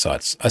social media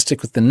sites. I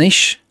stick with the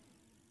niche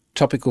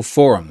topical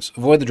forums.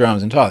 Avoid the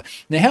dramas entirely.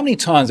 Now, how many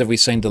times have we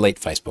seen delete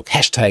Facebook?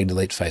 Hashtag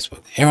delete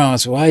Facebook. Everyone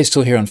was, why are you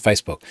still here on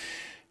Facebook?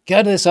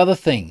 Go to this other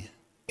thing.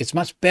 It's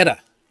much better.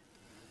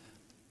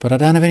 But I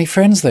don't have any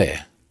friends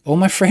there. All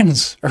my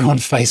friends are on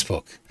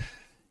Facebook.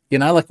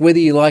 Whether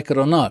you like it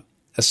or not,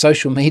 a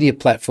social media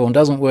platform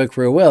doesn't work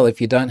real well if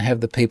you don't have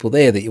the people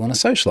there that you want to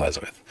socialize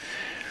with.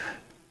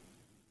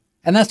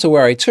 And that's a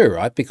worry too,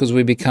 right? Because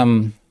we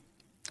become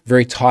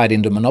very tied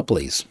into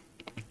monopolies.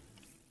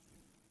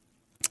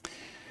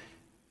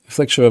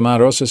 Affliction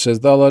Armada also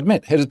says, though I'll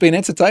admit, it has been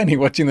entertaining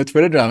watching the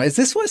Twitter drama. Is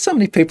this why so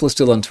many people are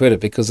still on Twitter?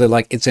 Because they're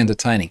like, it's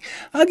entertaining.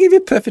 I'll give you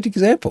a perfect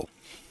example.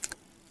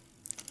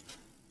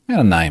 I got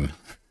a name.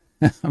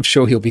 I'm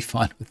sure he'll be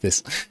fine with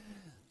this.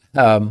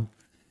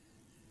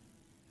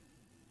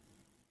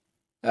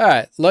 All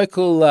right,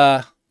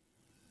 local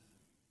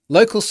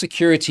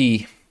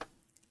security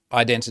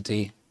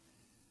identity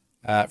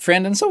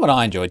friend and someone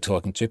I enjoyed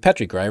talking to,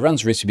 Patrick Gray,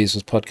 runs Risky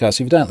Business Podcast.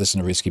 If you don't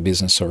listen to Risky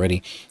Business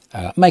already,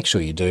 make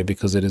sure you do,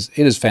 because it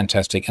is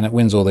fantastic, and it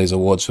wins all these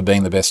awards for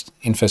being the best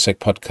InfoSec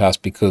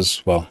podcast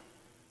because, well,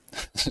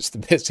 it's the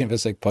best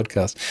InfoSec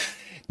podcast.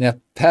 Now,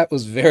 Pat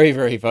was very,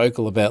 very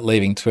vocal about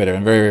leaving Twitter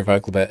and very, very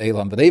vocal about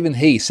Elon, but even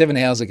he, 7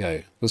 hours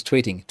ago, was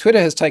tweeting, Twitter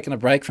has taken a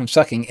break from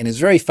sucking and is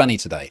very funny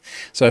today.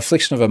 So,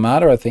 Affliction of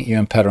Armada, I think you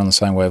and Pat are on the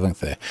same wavelength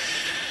there.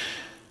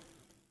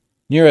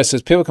 Neuro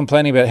says, people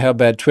complaining about how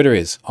bad Twitter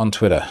is on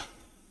Twitter.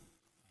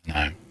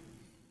 No.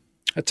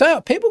 I tell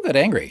you, people got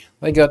angry.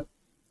 They got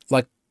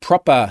like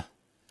proper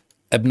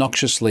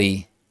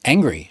obnoxiously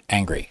angry,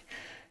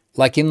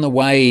 like in the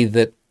way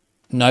that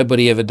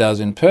nobody ever does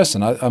in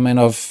person. I mean,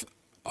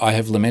 I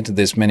have lamented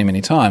this many,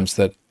 many times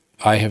that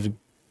I have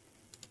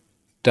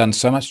done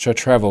so much to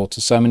travel to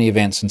so many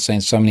events and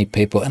seen so many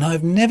people, and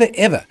I've never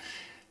ever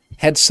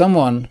had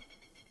someone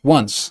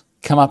once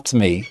come up to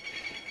me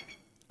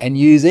and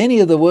use any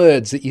of the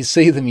words that you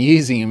see them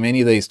using in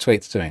many of these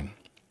tweets to me.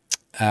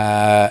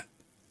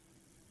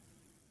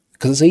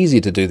 Because it's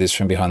easier to do this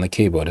from behind the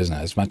keyboard, isn't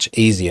it? It's much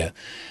easier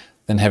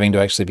than having to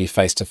actually be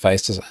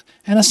face-to-face.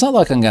 And it's not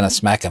like I'm going to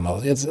smack him.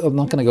 I'm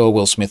not going to go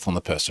Will Smith on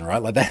the person,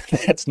 right? Like that.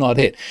 That's not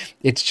it.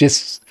 It's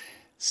just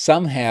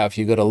somehow if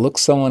you've got to look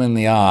someone in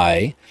the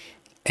eye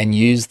and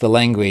use the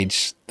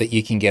language that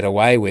you can get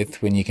away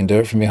with when you can do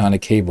it from behind a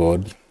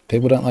keyboard,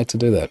 people don't like to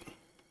do that.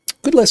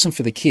 Good lesson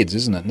for the kids,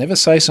 isn't it? Never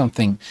say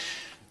something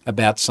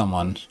about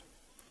someone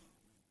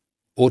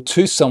or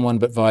to someone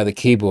but via the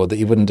keyboard that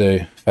you wouldn't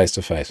do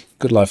face-to-face.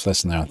 Good life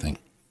lesson there, I think.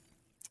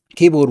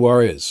 Keyboard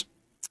warriors,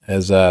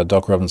 as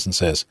Doc Robinson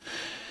says.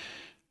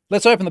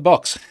 Let's open the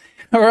box.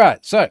 All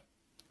right, so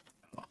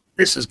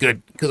this is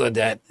good because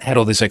I had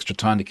all this extra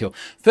time to kill.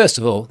 First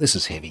of all, this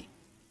is heavy.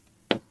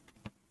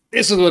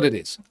 This is what it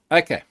is.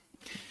 Okay.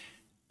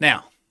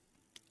 Now,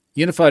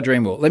 Unified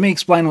Dream Wall. Let me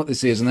explain what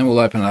this is and then we'll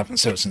open it up and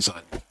see what's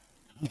inside.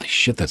 Holy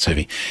shit, that's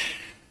heavy.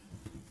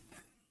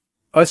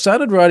 I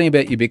started writing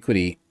about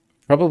Ubiquiti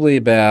probably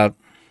about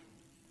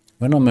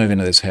when I moved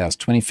into this house,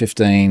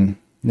 2015,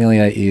 nearly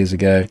 8 years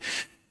ago.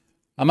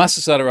 I must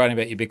have started writing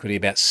about Ubiquiti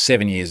about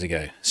 7 years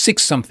ago,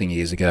 6-something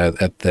years ago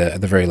at the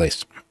very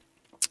least,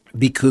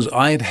 because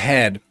I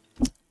had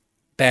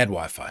bad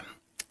Wi-Fi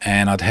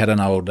and I'd had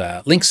an old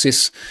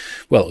Linksys.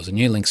 Well, it was a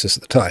new Linksys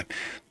at the time.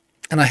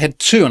 And I had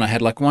two, and I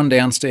had like one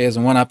downstairs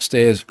and one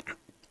upstairs.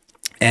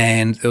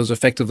 And there was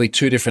effectively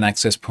two different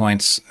access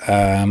points.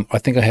 I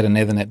think I had an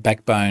Ethernet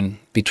backbone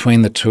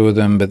between the two of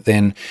them, but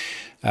then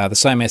the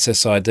same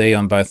SSID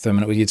on both of them,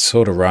 and you'd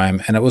sort of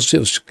roam, and it was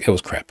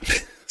crap.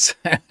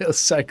 It was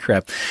so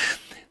crap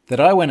that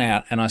I went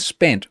out and I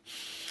spent,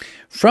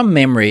 from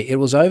memory, it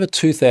was over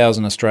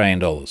 2,000 Australian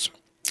dollars.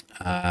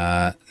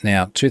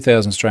 Now,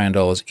 2,000 Australian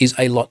dollars is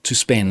a lot to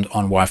spend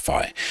on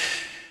Wi-Fi,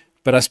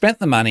 but I spent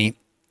the money,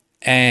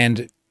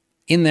 and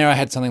in there I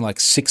had something like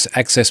 6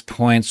 access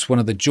points. One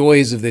of the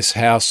joys of this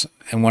house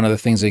and one of the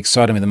things that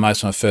excited me the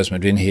most when I first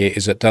moved in here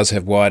is it does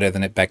have wide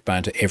Ethernet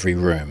backbone to every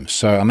room.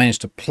 So I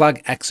managed to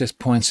plug access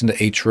points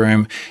into each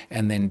room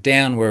and then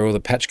down where all the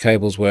patch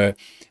cables were,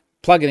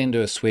 plug it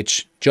into a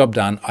switch, job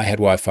done. I had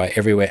Wi-Fi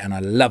everywhere and I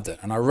loved it.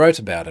 And I wrote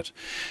about it.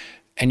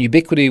 And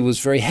Ubiquiti was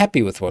very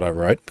happy with what I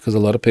wrote because a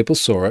lot of people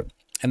saw it.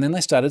 And then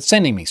they started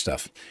sending me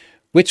stuff,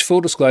 which,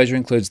 full disclosure,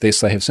 includes this.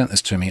 They have sent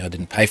this to me. I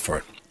didn't pay for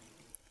it.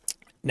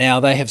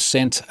 Now, they have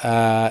sent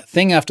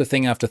thing after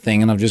thing after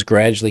thing, and I've just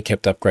gradually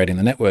kept upgrading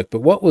the network.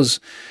 But what was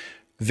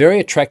very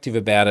attractive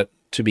about it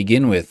to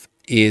begin with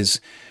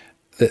is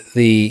that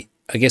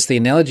I guess the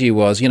analogy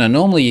was,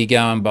 normally you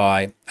go and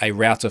buy a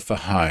router for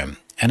home.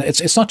 And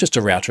it's not just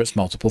a router, it's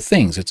multiple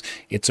things.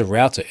 It's a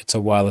router, it's a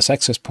wireless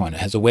access point.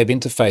 It has a web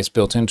interface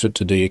built into it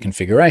to do your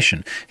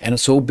configuration. And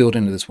it's all built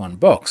into this one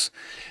box.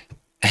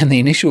 And the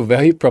initial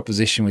value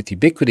proposition with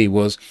Ubiquiti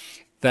was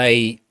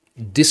they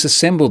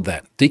disassembled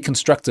that,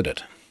 deconstructed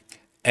it.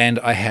 And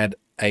I had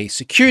a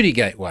security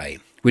gateway,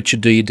 which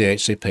would do your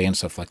DHCP and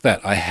stuff like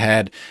that. I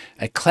had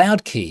a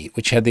cloud key,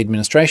 which had the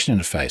administration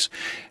interface.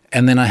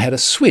 And then I had a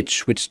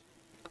switch, which,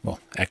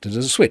 acted as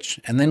a switch.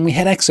 And then we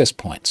had access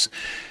points.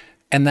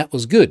 And that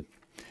was good.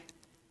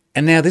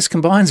 And now this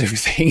combines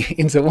everything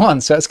into one.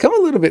 So it's come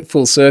a little bit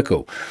full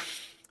circle.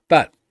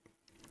 But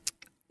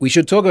we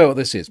should talk about what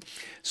this is.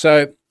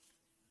 So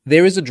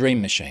there is a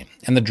Dream Machine,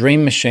 and the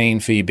Dream Machine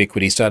for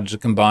Ubiquiti started to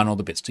combine all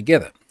the bits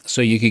together.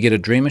 So you could get a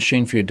Dream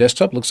Machine for your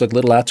desktop, looks like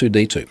little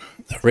R2-D2.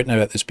 I've written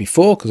about this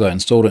before because I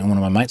installed it in one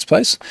of my mates'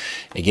 place.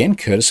 Again,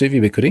 courtesy of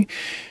Ubiquiti.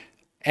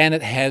 And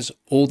it has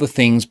all the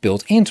things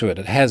built into it.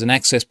 It has an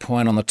access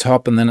point on the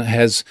top, and then it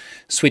has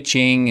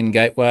switching and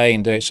gateway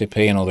and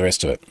DHCP and all the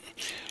rest of it.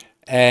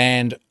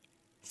 And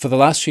for the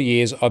last few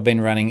years, I've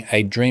been running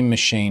a Dream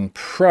Machine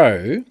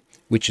Pro,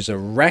 which is a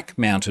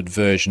rack-mounted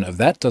version of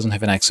that, doesn't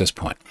have an access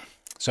point.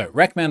 So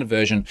rack-mounted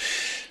version,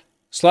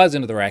 slides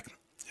into the rack.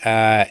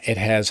 It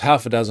has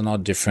half a dozen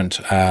odd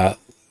different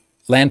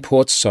LAN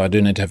ports, so I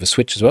do need to have a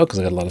switch as well because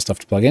I've got a lot of stuff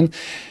to plug in.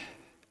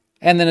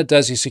 And then it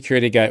does your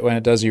security gateway and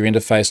it does your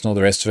interface and all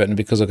the rest of it. And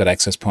because I've got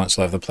access points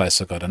all over the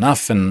place, I've got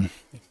enough, and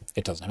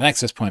it doesn't have an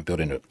access point built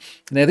into it.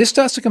 Now, this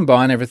starts to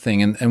combine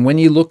everything. And when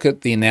you look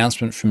at the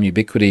announcement from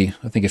Ubiquiti,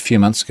 I think a few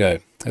months ago,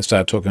 they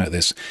started talking about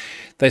this.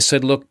 They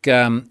said, look,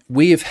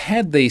 we have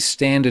had these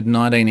standard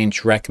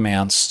 19-inch rack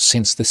mounts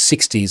since the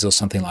 60s or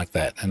something like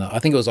that. And I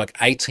think it was like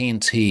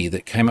AT&T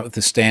that came up with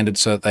the standard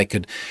so that they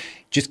could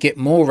just get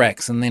more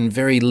racks and then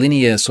very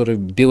linear sort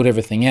of build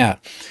everything out.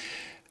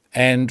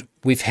 And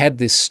we've had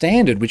this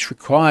standard which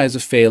requires a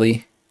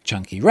fairly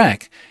chunky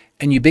rack.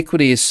 And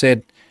Ubiquiti has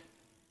said,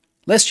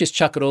 let's just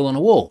chuck it all on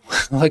a wall.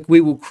 Like,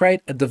 we will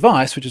create a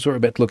device, which is what we're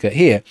about to look at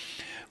here,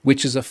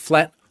 which is a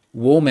flat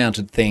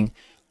wall-mounted thing.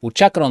 We'll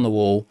chuck it on the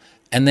wall,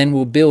 and then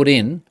we'll build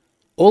in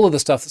all of the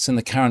stuff that's in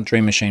the current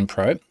Dream Machine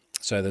Pro,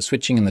 so the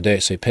switching and the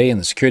DHCP and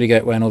the security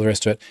gateway and all the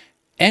rest of it,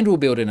 and we'll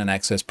build in an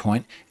access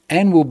point,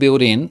 and we'll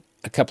build in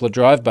a couple of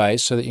drive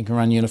bays so that you can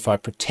run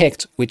UniFi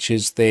Protect, which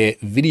is their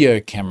video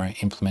camera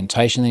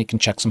implementation, and you can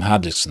chuck some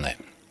hard disks in there.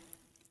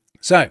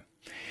 So,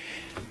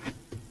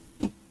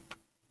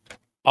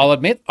 I'll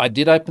admit, I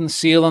did open the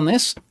seal on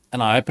this,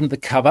 and I opened the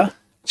cover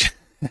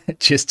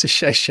just to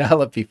show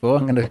Charlotte before.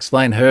 I'm going to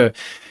explain her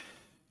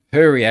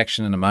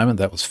reaction in a moment.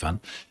 That was fun.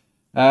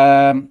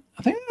 I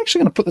think I'm actually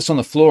going to put this on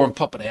the floor and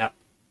pop it out.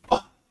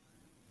 Oh,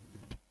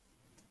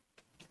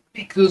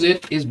 because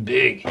it is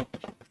big.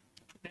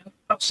 Now,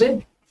 I've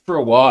said for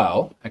a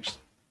while,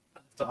 actually, I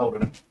have to hold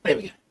it up. There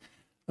we go.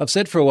 I've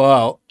said for a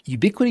while,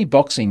 Ubiquiti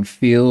Boxing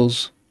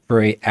feels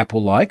very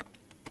Apple-like.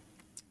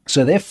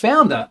 So their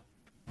founder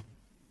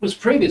was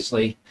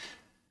previously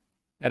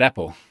at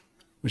Apple,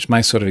 which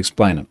may sort of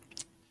explain it.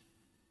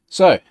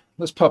 So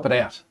let's pop it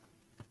out.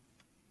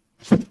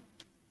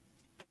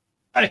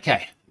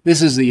 Okay,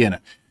 this is the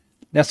unit.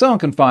 Now, someone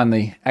can find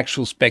the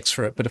actual specs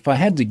for it, but if I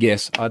had to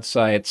guess, I'd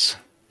say it's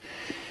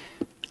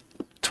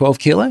 12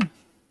 kilo.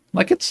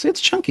 Like, it's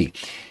chunky.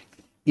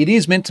 It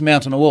is meant to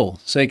mount on a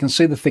wall, so you can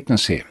see the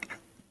thickness here.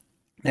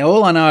 Now,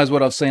 all I know is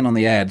what I've seen on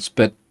the ads,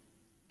 but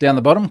down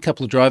the bottom, a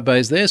couple of drive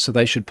bays there, so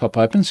they should pop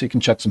open, so you can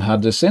chuck some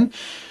hard disks in.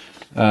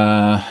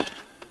 Don't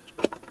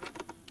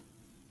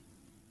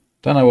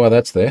know why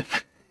that's there.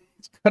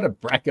 It's got a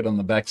bracket on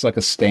the back. It's like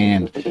a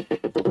stand.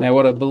 Now,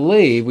 what I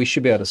believe we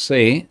should be able to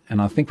see,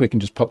 and I think we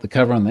can just pop the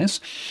cover on this,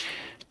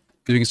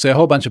 is you can see a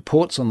whole bunch of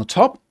ports on the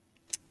top.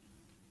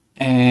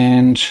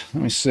 And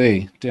let me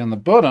see, down the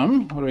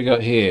bottom, what do we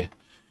got here?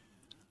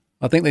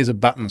 I think these are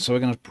buttons, so we're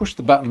going to push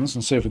the buttons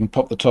and see if we can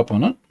pop the top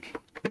on it.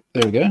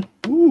 There we go.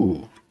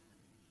 Ooh,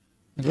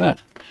 look at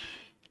that.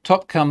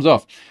 Top comes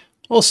off.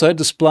 Also,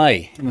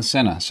 display in the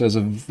center. So it's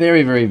a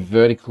very, very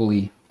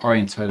vertically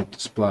orientated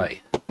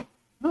display.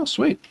 Oh,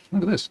 sweet.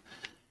 Look at this.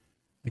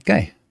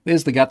 Okay,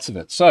 there's the guts of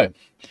it. So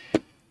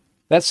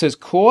that says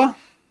Core.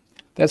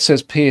 That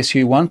says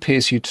PSU1,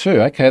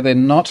 PSU2. Okay, they're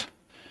not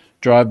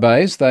drive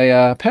bays. They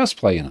are power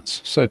supply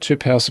units. So 2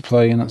 power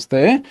supply units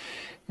there.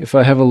 If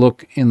I have a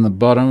look in the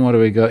bottom, what do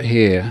we got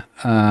here?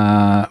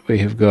 We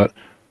have got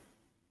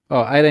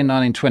 18,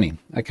 19, 20.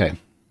 Okay,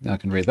 now I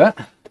can read that.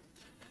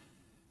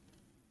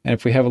 And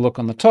if we have a look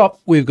on the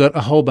top, we've got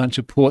a whole bunch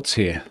of ports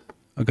here.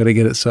 I've got to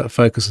get it so it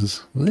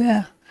focuses.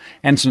 Yeah.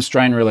 And some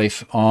strain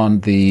relief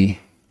on the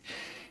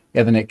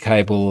Ethernet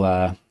cable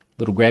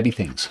little grabby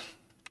things,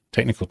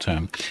 technical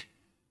term.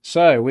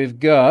 So we've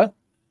got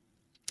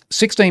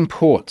 16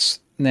 ports.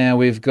 Now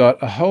we've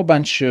got a whole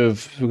bunch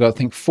of, we've got I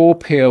think 4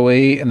 PoE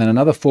and then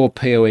another 4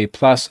 PoE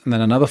plus and then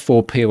another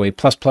 4 PoE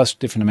plus plus,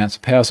 different amounts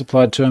of power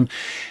supplied to them,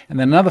 and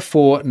then another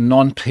 4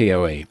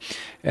 non-PoE.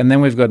 And then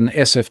we've got an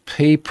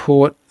SFP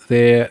port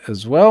there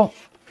as well.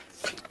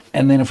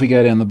 And then if we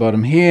go down the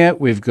bottom here,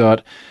 we've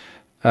got,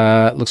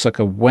 looks like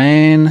a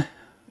WAN.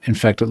 In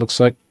fact, it looks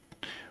like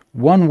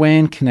one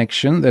WAN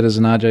connection that is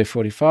an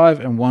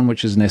RJ45 and one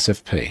which is an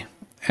SFP.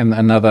 And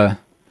another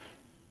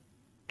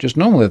just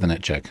normal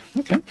Ethernet jack.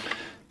 Okay.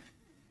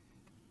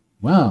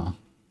 Wow.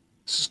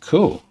 This is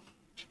cool.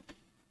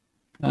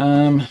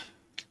 Let's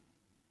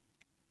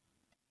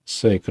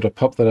see, could I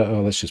pop that out?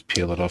 Oh, let's just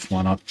peel it off.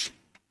 Why not?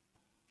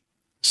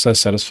 So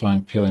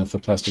satisfying peeling off the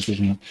plastic,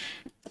 isn't it?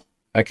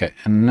 Okay,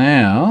 and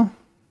now,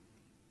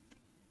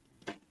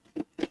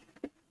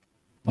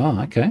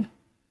 wow, okay,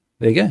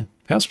 there you go,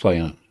 power supply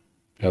unit,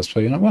 power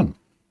supply unit 1.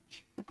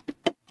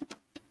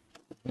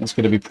 It's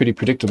going to be pretty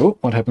predictable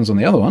what happens on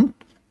the other one.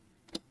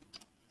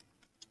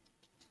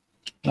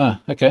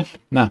 Ah, okay,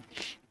 no,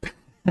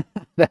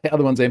 the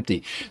other one's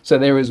empty. So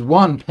there is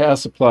one power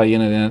supply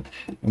unit in it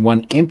and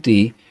one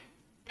empty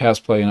power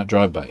supply unit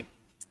drive bay.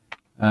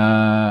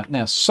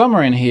 Now,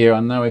 somewhere in here, I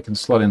know we can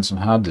slot in some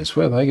hard disks.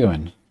 Where are they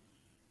going?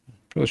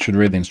 Probably should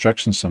read the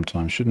instructions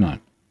sometime, shouldn't I?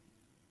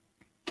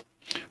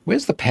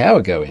 Where's the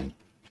power go in?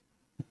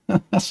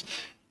 That's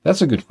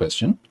a good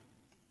question.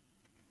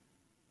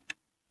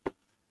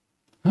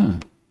 Huh.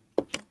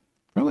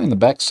 Probably in the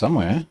back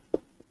somewhere.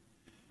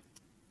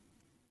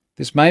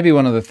 This may be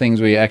one of the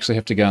things where you actually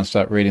have to go and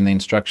start reading the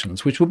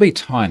instructions, which will be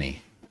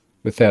tiny,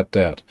 without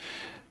doubt.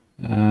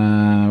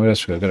 What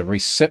else we got? Got a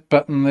reset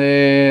button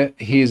there.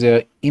 Here's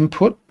our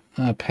input,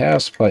 power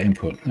supply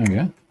input. There we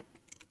go.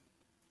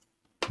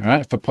 All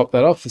right, if I pop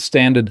that off, the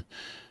standard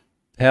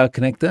power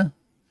connector.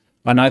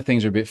 I know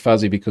things are a bit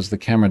fuzzy because the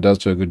camera does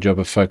do a good job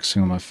of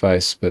focusing on my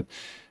face, but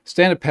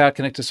standard power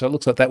connector, so it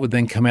looks like that would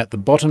then come out the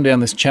bottom down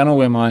this channel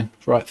where my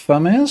right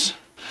thumb is.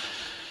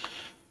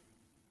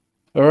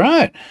 All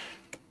right.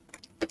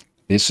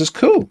 This is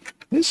cool.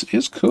 This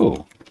is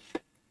cool.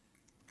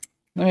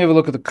 Let me have a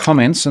look at the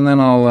comments and then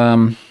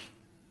I'll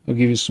give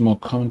you some more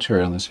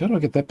commentary on this. How do I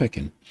get that back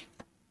in?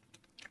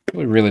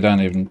 We really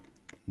don't even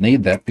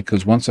need that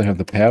because once I have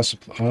the power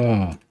supply,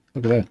 oh,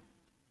 look at that.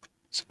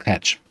 It's a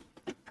catch.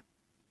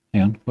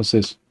 Hang on, what's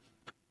this?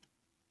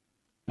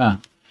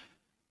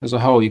 There's a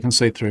hole you can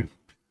see through.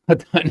 I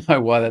don't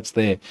know why that's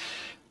there.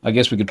 I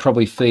guess we could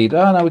probably feed...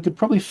 Oh, no, we could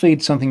probably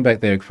feed something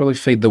back there. We could probably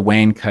feed the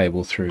WAN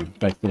cable through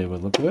back there. We'll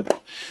look at it.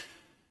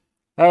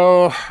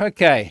 Oh,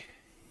 okay.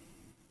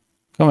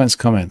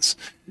 Comments.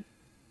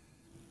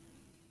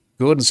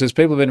 Gordon says,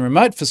 people have been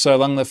remote for so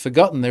long they've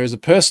forgotten there is a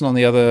person on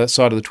the other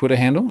side of the Twitter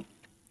handle.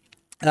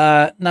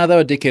 No, they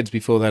were dickheads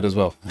before that as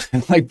well.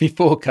 Like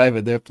before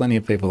COVID, there are plenty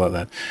of people like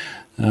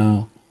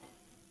that.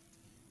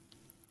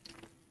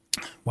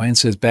 Wayne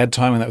says, bad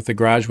timing that with the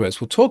garage works.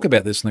 We'll talk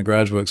about this in the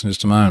garage works in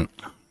just a moment.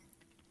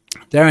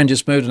 Darren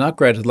just moved and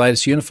upgraded the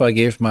latest Unify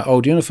gear from my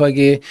old Unify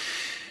gear.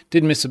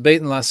 Didn't miss a beat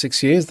in the last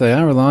 6 years. They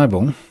are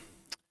reliable.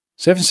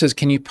 Stephen says,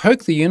 can you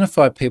poke the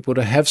Unify people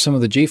to have some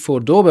of the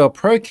G4 Doorbell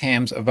Pro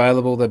cams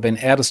available? They've been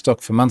out of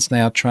stock for months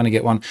now, trying to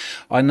get one.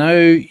 I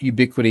know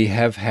Ubiquiti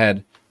have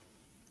had,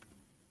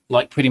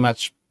 like pretty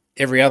much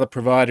every other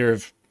provider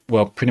of,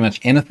 well, pretty much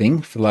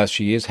anything for the last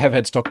few years, have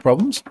had stock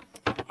problems.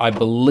 I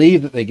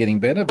believe that they're getting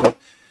better, but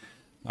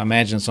I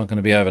imagine it's not going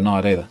to be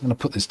overnight either. I'm going to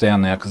put this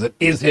down now because it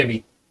is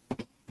heavy,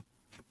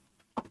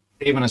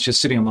 even it's just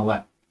sitting on my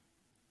lap.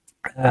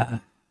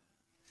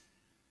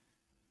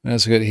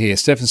 Let's go here.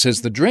 Stefan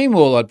says, the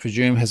Dreamwall, I'd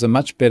presume, has a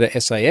much better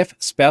SAF,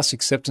 spouse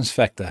acceptance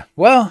factor.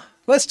 Well,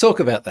 let's talk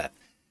about that.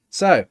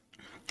 So,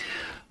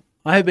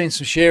 I have been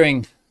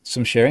sharing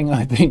some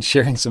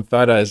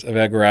photos of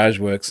our garage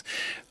works.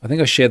 I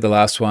think I shared the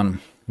last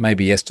one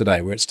maybe yesterday,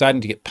 where it's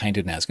starting to get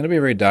painted now. It's going to be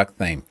a very dark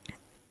theme.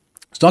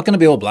 It's not going to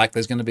be all black.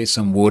 There's going to be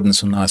some wood and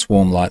some nice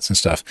warm lights and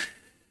stuff.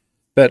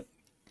 But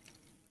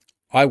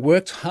I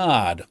worked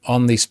hard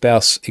on the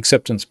spouse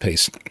acceptance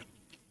piece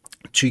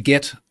to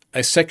get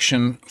a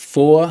section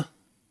for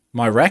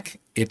my rack.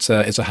 It's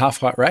a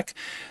half-height rack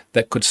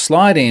that could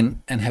slide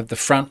in and have the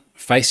front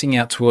facing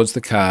out towards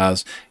the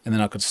cars, and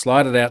then I could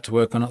slide it out to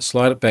work on it,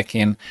 slide it back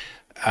in.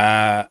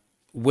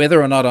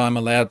 Whether or not I'm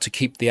allowed to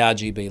keep the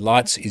RGB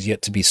lights is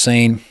yet to be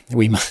seen.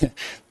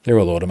 They're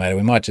all automated.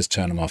 We might just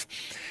turn them off.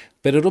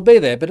 But it'll be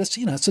there. But it's,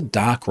 it's a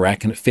dark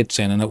rack and it fits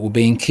in and it will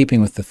be in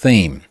keeping with the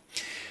theme.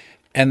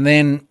 And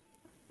then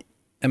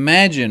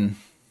imagine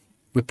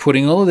we're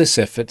putting all of this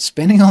effort,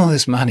 spending all of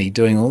this money,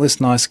 doing all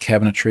this nice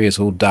cabinetry, it's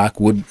all dark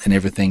wood and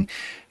everything.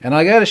 And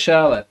I go to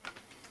Charlotte,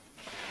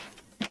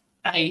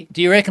 hey,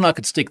 do you reckon I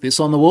could stick this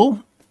on the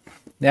wall?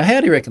 Now, how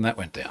do you reckon that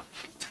went down?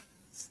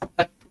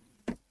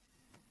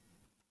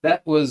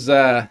 That was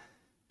a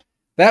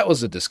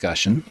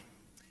discussion.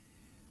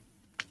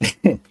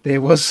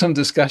 There was some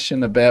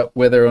discussion about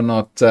whether or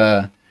not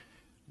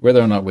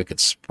we could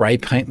spray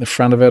paint the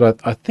front of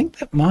it. I think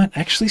that might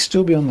actually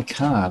still be on the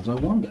cards. I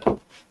wonder.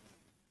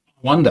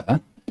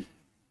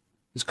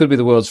 This could be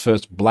the world's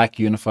first black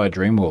unified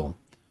Dreamwall.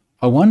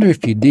 I wonder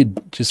if you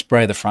did just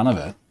spray the front of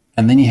it,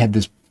 and then you had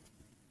this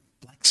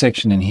black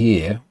section in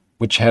here,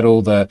 which had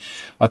all the,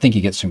 I think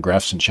you get some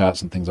graphs and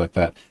charts and things like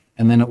that.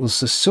 And then it was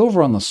the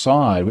silver on the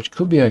side, which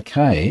could be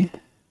okay.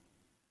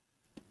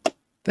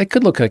 That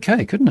could look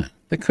okay, couldn't it?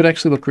 That could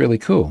actually look really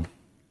cool.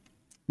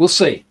 We'll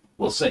see.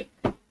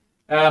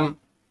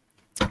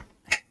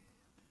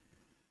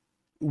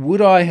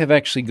 Would I have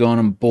actually gone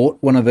and bought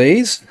one of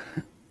these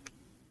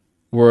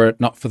were it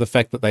not for the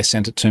fact that they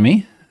sent it to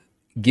me,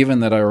 given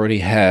that I already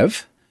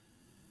have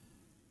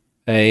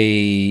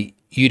a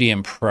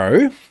UDM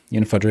Pro,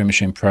 Unified Dream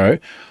Machine Pro,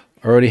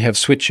 I already have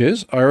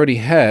switches, I already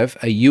have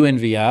a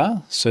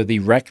UNVR, so the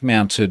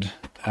rack-mounted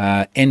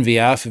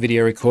NVR for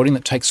video recording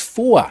that takes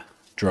 4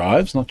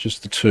 drives, not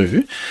just the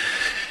 2.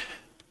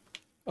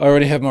 I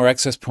already have more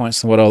access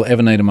points than what I'll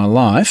ever need in my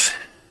life.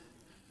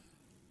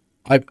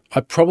 I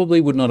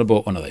probably would not have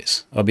bought one of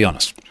these, I'll be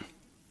honest.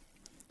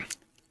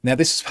 Now,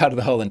 this is part of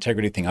the whole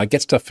integrity thing. I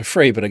get stuff for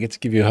free, but I get to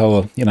give you a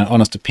whole,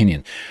 honest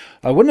opinion.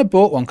 I wouldn't have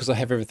bought one because I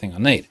have everything I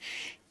need.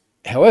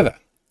 However,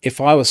 if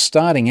I was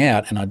starting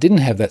out and I didn't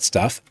have that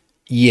stuff,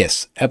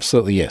 yes,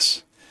 absolutely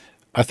yes.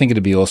 I think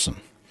it'd be awesome.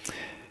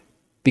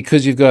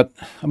 Because you've got,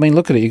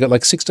 look at it. You've got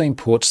like 16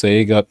 ports there.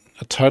 You've got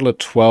a total of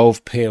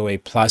 12 PoE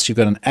plus. You've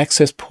got an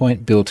access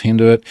point built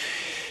into it.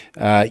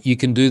 You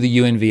can do the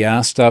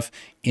UNVR stuff.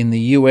 In the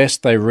US,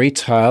 they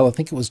retail, I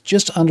think it was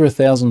just under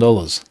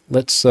 $1,000.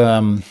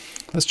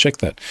 Let's check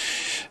that.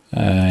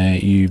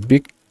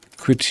 Ubiquiti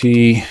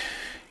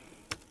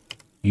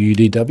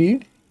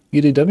UDW?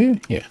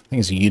 UDW? Yeah, I think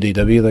it's a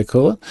UDW they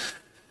call it.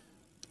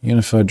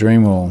 Unified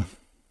Dreamwall.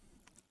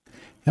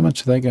 How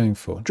much are they going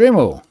for?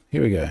 Dreamwall,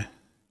 here we go.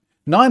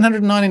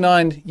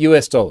 $999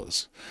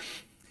 US.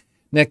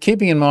 Now,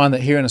 keeping in mind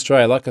that here in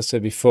Australia, like I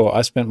said before,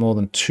 I spent more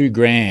than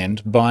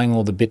 $2,000 buying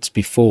all the bits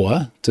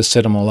before to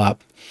set them all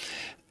up.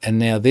 And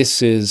now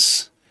this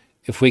is,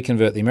 if we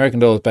convert the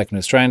American dollars back into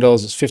Australian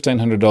dollars, it's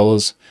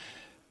 $1,500,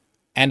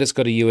 and it's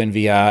got a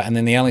UNVR. And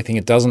then the only thing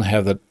it doesn't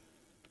have that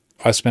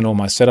I spent all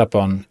my setup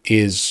on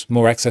is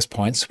more access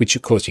points, which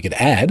of course you could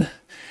add.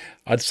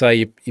 I'd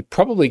say you're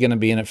probably going to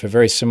be in it for a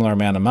very similar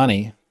amount of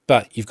money,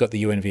 but you've got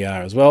the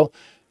UNVR as well,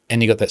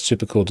 and you've got that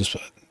super cool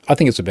display. I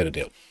think it's a better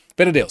deal.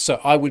 So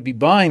I would be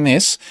buying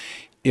this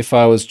if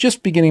I was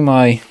just beginning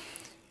my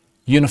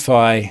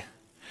UniFi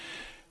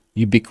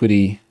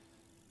Ubiquiti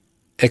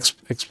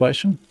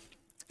explosion.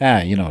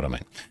 You know what I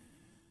mean.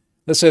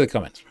 Let's see the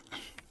comments.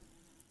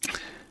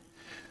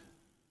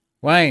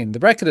 Wayne, the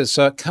bracket is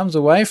so it comes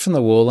away from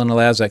the wall and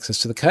allows access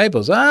to the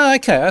cables.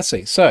 Okay, I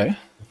see. So,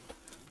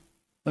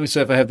 let me see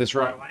if I have this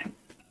right, Wayne.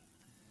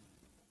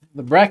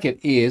 The bracket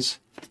is,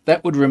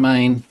 that would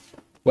remain,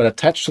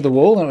 attached to the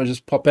wall, and it would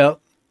just pop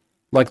out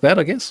like that,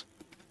 I guess.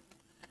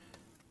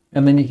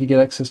 And then you could get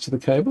access to the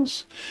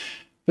cables.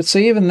 But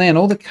see, even then,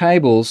 all the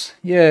cables,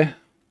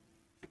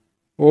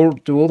 or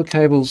do all the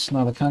cables,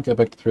 no, they can't go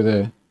back through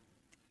there.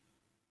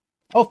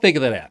 I'll figure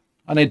that out.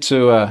 I need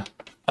to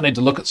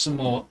look at some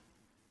more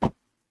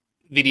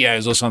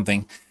videos or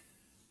something.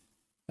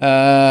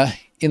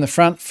 In the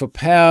front for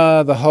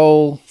power, the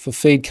hole for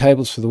feed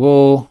cables for the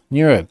wall,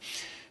 Neuro.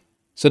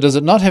 So does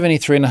it not have any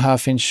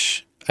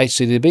 3.5-inch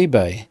HDDB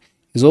bay?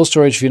 Is all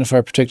storage for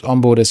UniFi Protect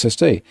onboard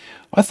SSD?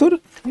 I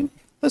thought,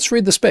 let's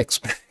read the specs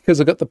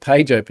because I've got the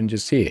page open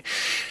just here.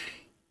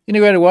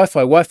 Integrated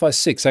Wi-Fi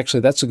 6. Actually,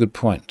 that's a good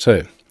point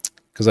too,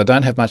 because I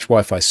don't have much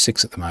Wi-Fi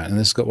 6 at the moment, and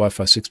this has got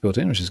Wi-Fi 6 built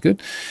in, which is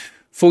good.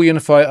 Full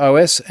UniFi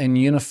OS and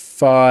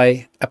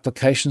UniFi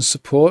application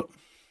support.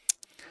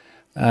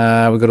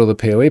 We've got all the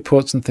PoE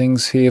ports and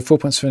things here.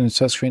 4.7-inch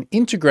touchscreen.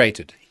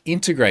 Integrated.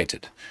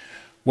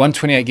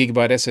 128GB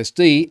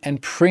SSD and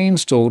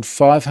pre-installed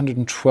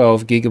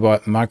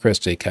 512GB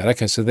microSD card.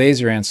 Okay, so there's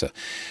your answer.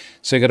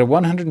 So you've got a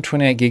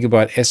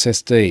 128GB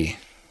SSD.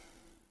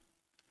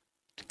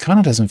 It kind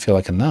of doesn't feel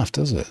like enough,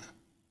 does it?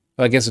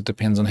 Well, I guess it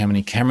depends on how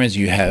many cameras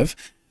you have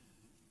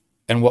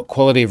and what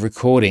quality of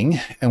recording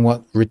and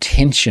what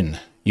retention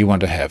you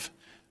want to have.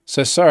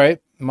 So sorry,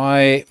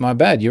 my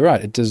bad. You're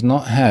right. It does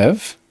not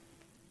have...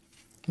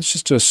 Let's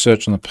just do a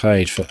search on the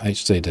page for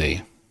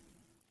HDD.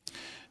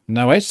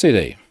 No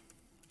HDD.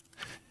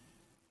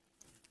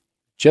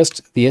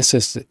 Just the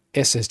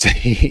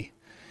SSD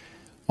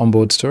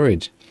onboard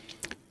storage.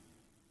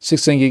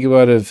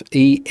 16GB of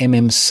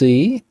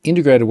eMMC,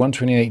 integrated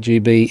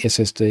 128GB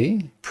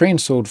SSD,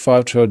 pre-installed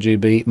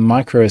 512GB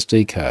micro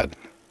SD card.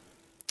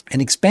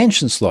 An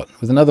expansion slot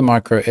with another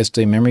micro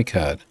SD memory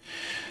card.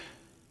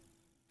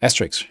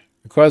 Asterisk.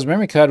 Requires a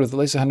memory card with at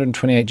least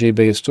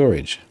 128GB of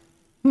storage.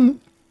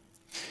 Management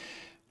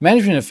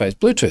interface,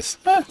 Bluetooth.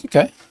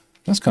 Okay.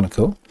 That's kind of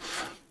cool.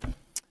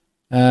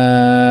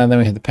 Then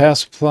we have the power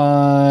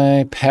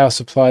supply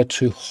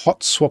to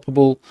hot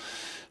swappable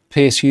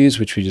PSUs,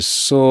 which we just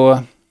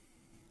saw.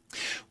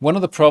 One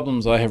of the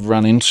problems I have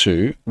run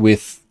into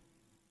with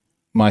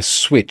my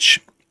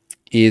switch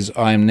is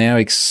I'm now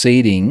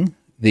exceeding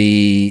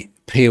the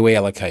PoE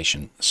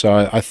allocation.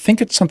 So I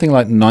think it's something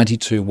like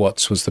 92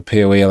 watts was the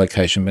PoE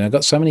allocation, but I've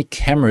got so many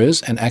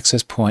cameras and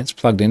access points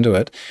plugged into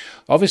it,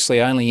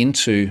 obviously only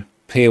into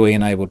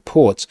PoE-enabled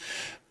ports,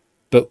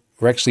 but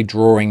we're actually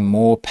drawing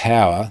more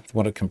power than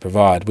what it can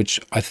provide, which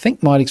I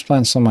think might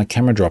explain some of my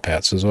camera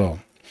dropouts as well.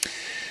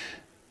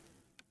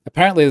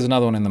 Apparently there's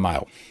another one in the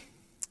mail.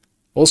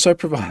 Also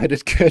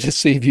provided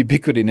courtesy of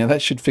Ubiquiti. Now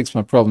that should fix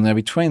my problem. Now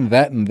between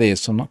that and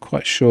this, I'm not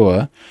quite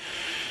sure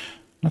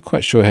how to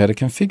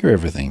configure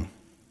everything.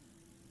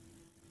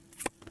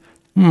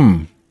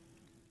 Fun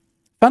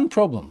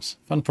problems.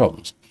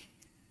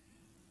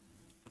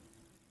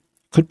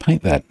 Could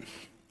paint that.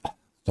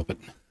 Stop it.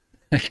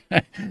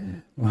 Okay.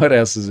 What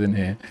else is in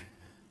here?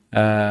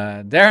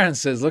 Darren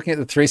says, looking at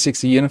the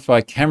 360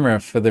 UniFi camera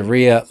for the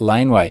rear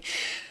laneway.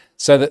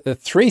 So that the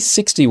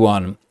 360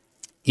 one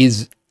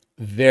is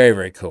very,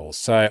 very cool.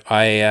 So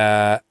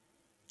I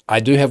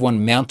do have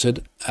one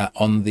mounted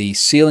on the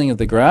ceiling of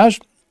the garage,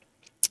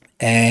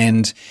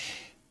 and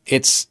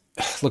it's,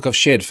 look, I've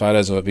shared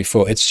photos of it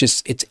before. It's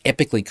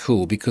epically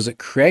cool because it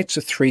creates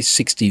a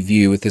 360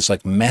 view with this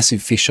like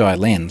massive fisheye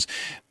lens,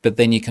 but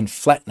then you can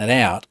flatten it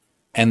out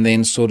and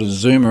then sort of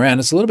zoom around.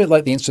 It's a little bit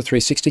like the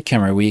Insta360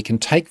 camera where you can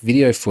take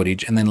video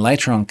footage and then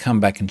later on come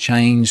back and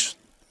change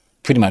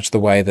pretty much the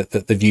way that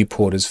the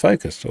viewport is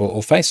focused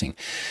or facing.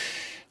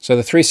 So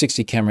the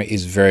 360 camera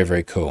is very,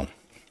 very cool.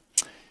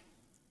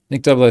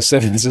 Nick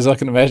 007 says, I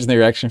can imagine the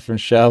reaction from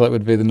Charlotte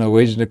would be the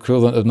Norwegian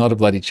equivalent of not a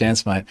bloody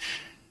chance, mate.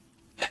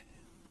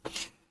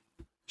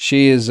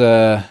 She is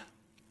a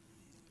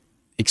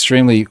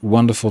extremely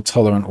wonderful,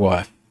 tolerant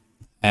wife,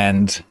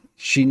 and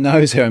she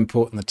knows how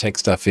important the tech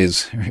stuff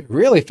is,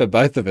 really for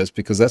both of us,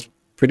 because that's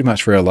pretty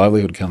much where our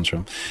livelihood comes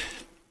from.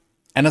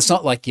 And it's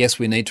not like, yes,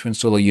 we need to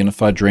install a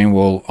unified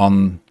Dreamwall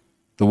on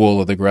the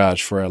wall of the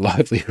garage for our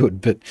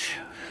livelihood, but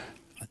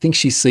I think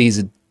she sees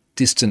a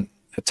distant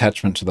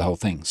attachment to the whole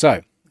thing.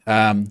 So,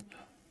 in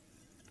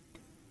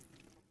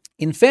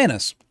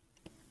fairness,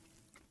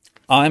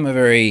 I'm a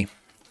very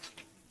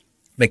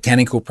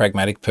mechanical,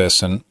 pragmatic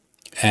person,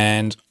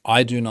 and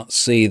I do not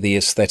see the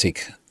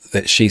aesthetic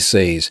that she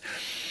sees.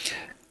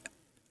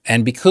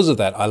 And because of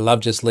that, I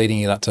love just leading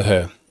it up to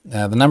her.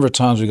 The number of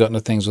times we've gotten to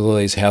things with all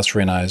these house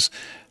renos,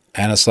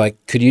 and it's like,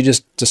 could you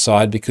just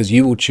decide, because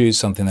you will choose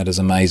something that is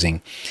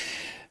amazing.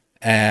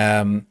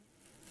 So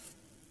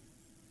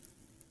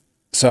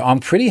I'm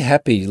pretty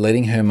happy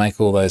letting her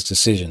make all those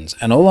decisions.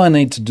 And all I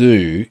need to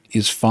do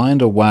is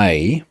find a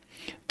way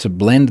to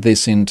blend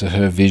this into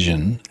her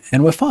vision,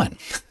 and we're fine.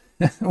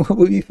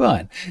 We'll be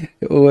fine.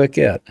 It will work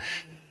out.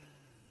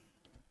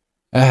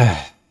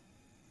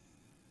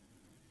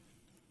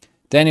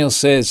 Daniel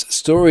says,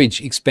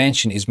 storage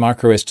expansion is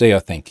micro SD, I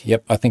think.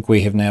 Yep, I think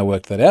we have now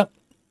worked that out.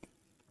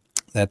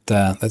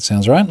 That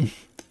sounds right.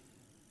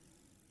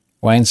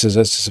 Wayne says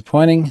that's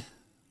disappointing.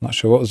 Not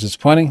sure what was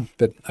disappointing,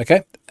 but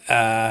okay.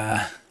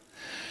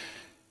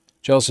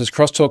 Joel says,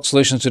 Crosstalk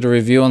Solutions did a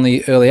review on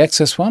the early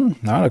access one.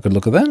 All right, I could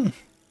look at that.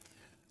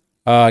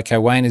 Okay,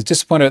 Wayne is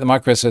disappointed at the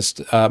micro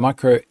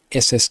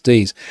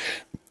SSDs.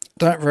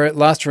 Don't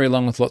last very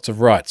long with lots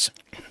of writes.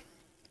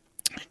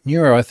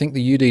 Neuro, I think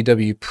the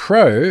UDW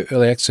Pro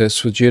early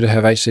access was due to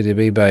have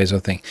HDDB bays, I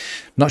think.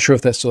 Not sure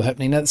if that's still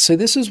happening. Now, see,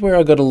 this is where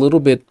I got a little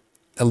bit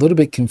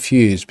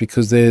confused,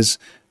 because there's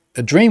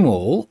a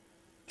Dreamwall,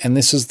 and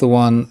this is the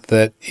one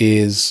that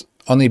is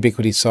on the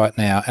Ubiquiti site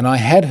now. And I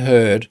had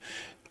heard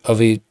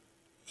of a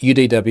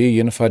UDW,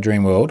 Unified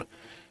Dreamworld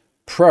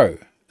Pro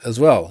as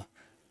well.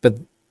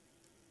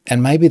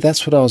 And maybe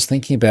that's what I was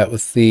thinking about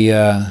with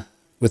the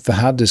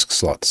hard disk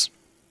slots.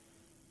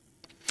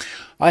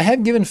 I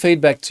have given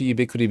feedback to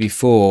Ubiquiti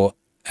before,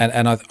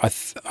 and I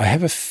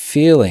have a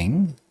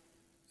feeling,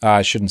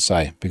 I shouldn't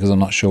say because I'm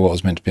not sure what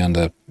was meant to be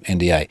under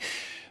NDA,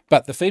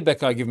 but the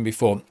feedback I've given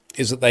before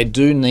is that they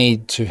do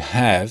need to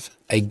have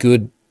a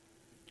good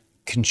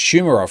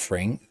consumer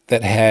offering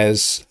that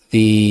has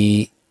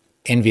the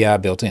NVR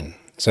built in,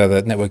 so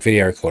the network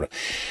video recorder.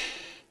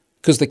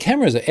 Because the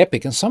cameras are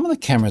epic, and some of the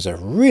cameras are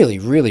really,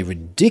 really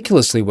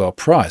ridiculously well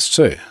priced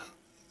too.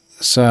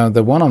 So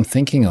the one I'm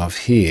thinking of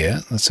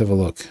here, let's have a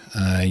look,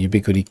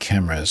 Ubiquiti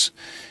cameras.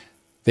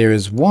 There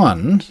is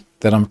one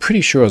that I'm pretty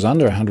sure is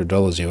under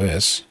 $100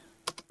 US,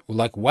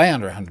 like way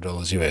under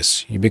 $100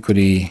 US,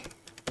 Ubiquiti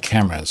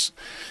cameras.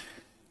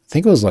 I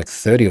think it was like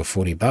 30 or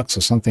 40 bucks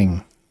or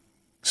something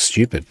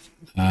stupid.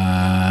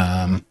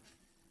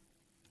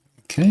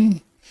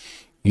 Okay.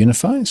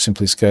 Unify,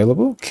 simply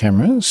scalable,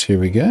 cameras, here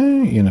we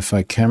go,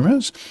 Unify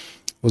cameras.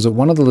 Was it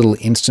one of the little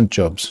instant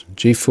jobs?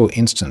 G4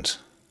 Instant.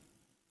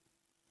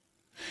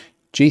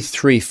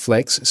 G3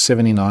 Flex,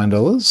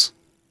 $79.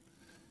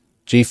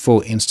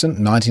 G4 Instant,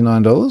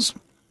 $99.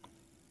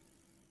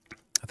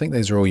 I think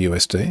these are all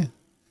USD.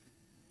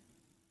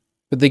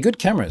 But they're good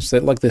cameras.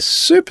 They're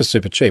super,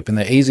 super cheap, and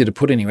they're easy to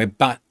put anywhere,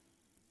 but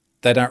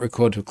they don't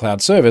record to a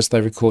cloud service. They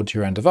record to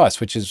your own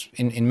device, which is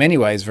in many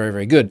ways very,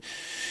 very good.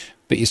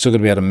 But you still got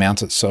to be able to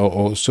mount it,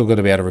 or still got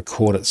to be able to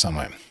record it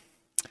somewhere.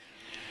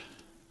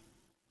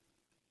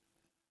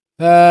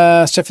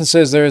 Stefan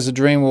says there is a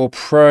Dreamwall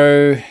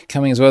Pro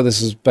coming as well.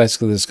 This is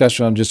basically the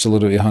discussion. I'm just a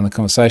little bit behind the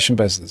conversation,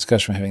 basically the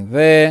discussion we're having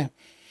there.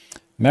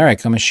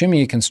 Marek, I'm assuming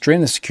you can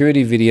stream the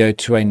security video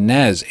to a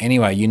NAS.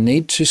 Anyway, you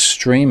need to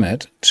stream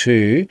it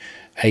to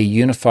a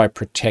Unify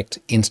Protect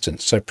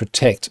instance. So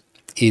Protect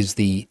is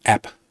the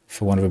app,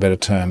 for want of a better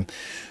term,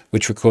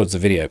 which records the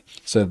video.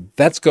 So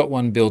that's got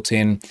one built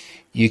in.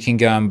 You can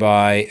go and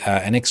buy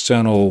an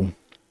external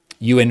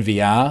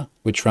UNVR,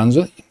 which runs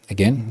it.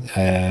 Again,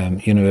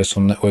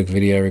 Universal Network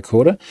Video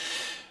Recorder.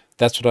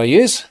 That's what I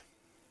use.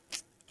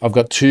 I've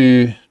got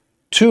two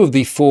of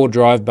the 4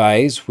 drive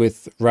bays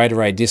with RAID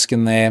array disk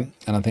in there,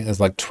 and I think there's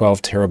like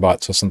 12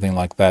 terabytes or something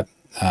like that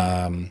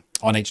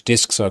on each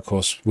disk. So, of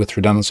course, with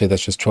redundancy,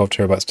 that's just 12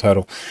 terabytes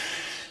total.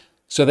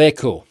 So they're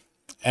cool.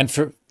 And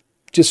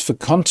just for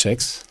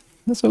context,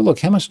 let's have a look.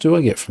 How much do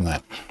I get from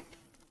that?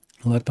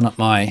 I'll open up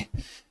my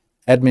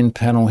admin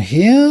panel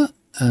here,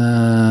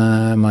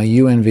 my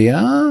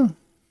UNVR.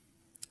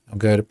 I'll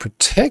go to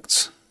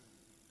Protect.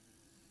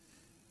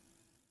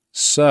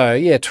 So,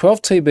 yeah,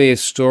 12 TB of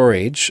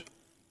storage.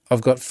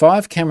 I've got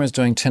 5 cameras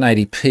doing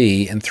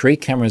 1080p and 3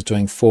 cameras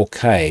doing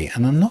 4K.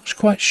 And I'm not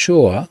quite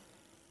sure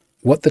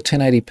what the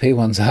 1080p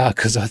ones are,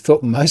 because I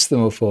thought most of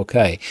them were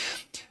 4K.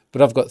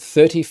 But I've got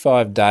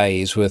 35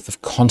 days worth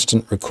of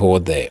constant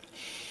record there.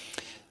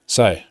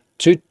 So,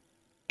 2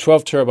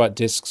 12 terabyte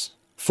disks,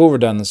 full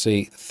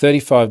redundancy,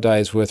 35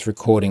 days worth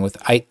recording with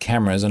 8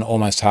 cameras and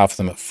almost half of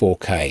them at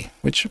 4K,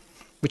 which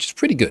is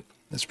pretty good.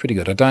 That's pretty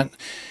good.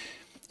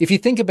 If you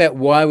think about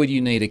why would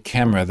you need a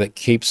camera that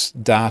keeps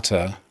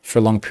data for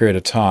a long period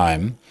of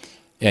time,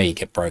 you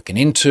get broken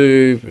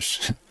into,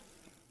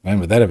 when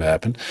would that ever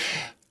happen?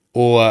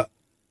 Or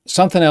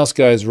something else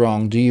goes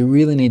wrong, do you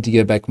really need to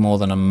go back more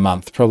than a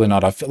month? Probably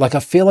not. I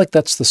feel like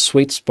that's the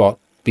sweet spot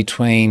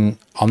between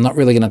I'm not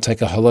really going to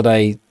take a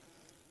holiday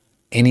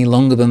any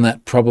longer than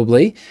that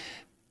probably,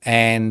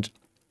 and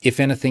if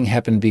anything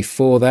happened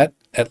before that,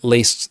 at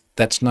least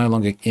that's no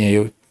longer,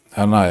 I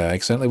don't know, I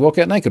accidentally walk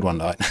out naked one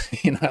night,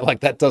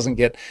 like that doesn't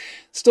get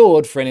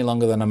stored for any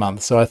longer than a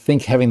month. So I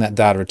think having that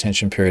data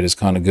retention period is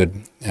kind of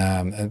good,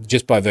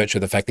 just by virtue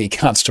of the fact that you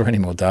can't store any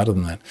more data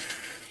than that.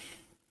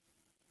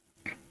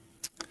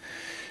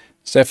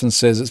 Stefan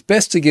says, it's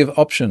best to give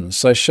options.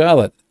 So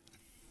Charlotte,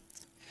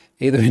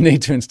 either we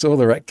need to install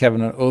the rack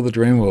cabinet or the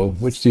Dreamwall.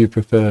 Which do you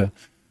prefer?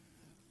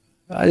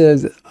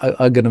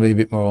 I'm going to be a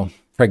bit more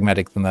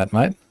pragmatic than that,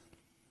 mate.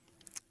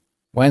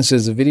 Wayne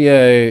says, the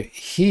video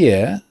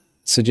here,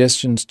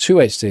 suggestions 2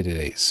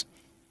 HDDs.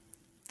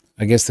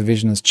 I guess the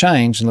vision has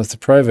changed and left the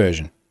Pro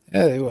version.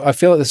 I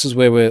feel like this is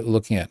where we're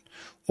looking at.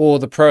 Or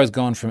the Pro has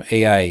gone from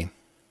EA.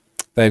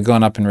 They've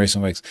gone up in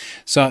recent weeks.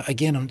 So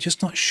again, I'm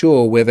just not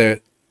sure whether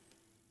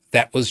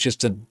that was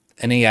just an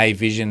EA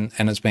vision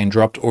and it's been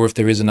dropped, or if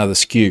there is another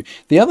SKU.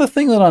 The other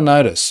thing that I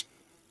notice,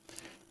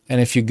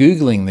 and if you're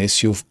Googling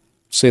this, you'll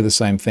see the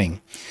same thing.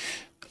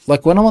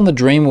 Like when I'm on the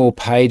Dreamwall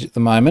page at the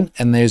moment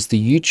and there's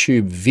the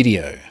YouTube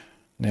video.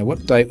 Now,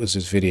 what date was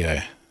this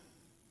video?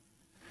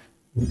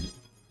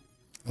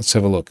 Let's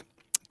have a look.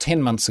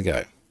 10 months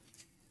ago.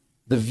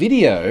 The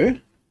video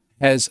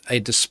has a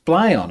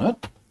display on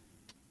it,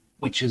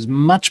 which is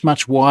much,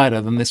 much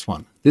wider than this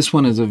one. This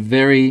one is a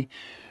very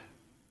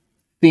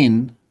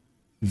thin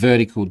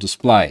vertical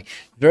display,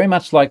 very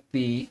much like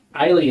the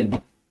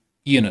Alien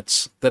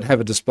units that have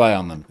a display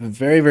on them. A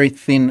very, very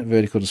thin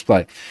vertical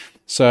display.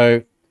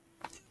 So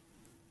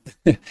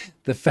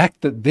the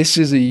fact that this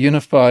is a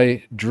Unify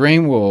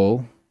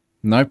Dreamwall,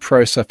 no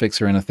Pro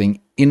suffix or anything,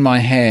 in my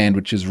hand,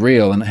 which is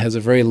real, and it has a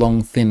very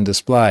long, thin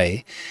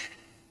display,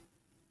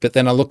 but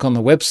then I look on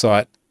the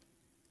website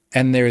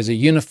and there is a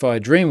Unify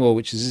Dreamwall,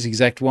 which is this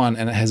exact one,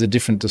 and it has a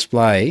different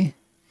display,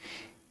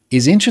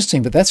 is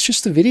interesting, but that's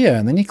just the video.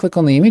 And then you click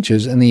on the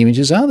images, and the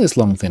images are this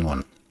long, thin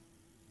one.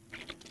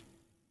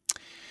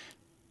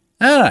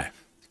 I don't know.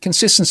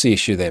 Consistency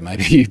issue there,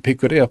 maybe.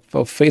 Ubiquity.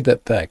 I'll feed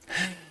that back.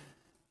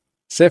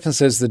 Stefan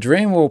says, the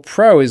Dreamwall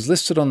Pro is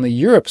listed on the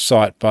Europe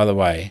site, by the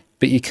way,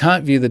 but you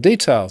can't view the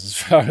details as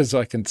far as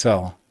I can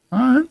tell. All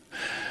right.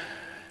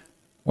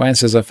 Wayne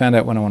says, I found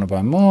out when I want to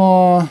buy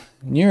more.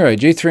 Neuro,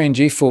 G3 and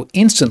G4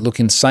 Instant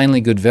look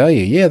insanely good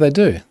value. Yeah, they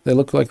do. They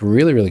look like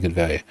really, really good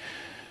value.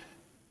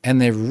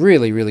 And they're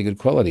really, really good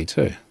quality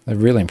too. They're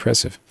really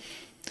impressive.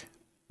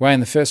 Wayne,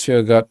 the first few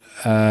I got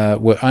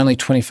were only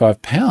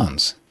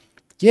 £25.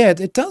 Yeah,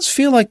 it does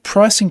feel like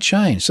pricing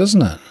changed,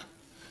 doesn't it?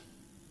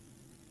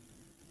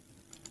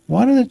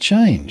 Why did it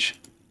change?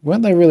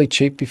 Weren't they really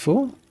cheap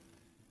before?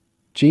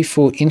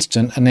 G4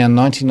 Instant are now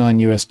 99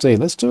 USD.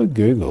 Let's do a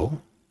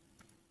Google.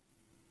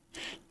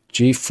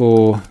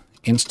 G4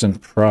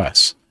 Instant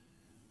price.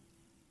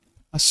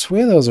 I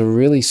swear there was a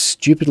really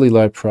stupidly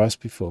low price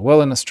before.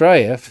 Well, in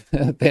Australia,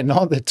 they're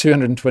not. They're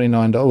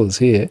 $229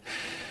 here.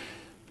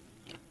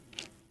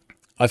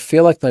 I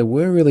feel like they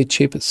were really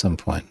cheap at some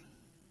point.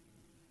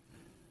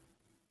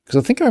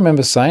 Because I think I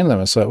remember saying to them,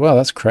 I was like, wow,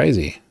 that's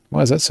crazy.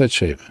 Why is that so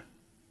cheap?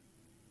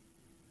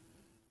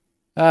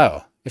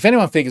 Oh, if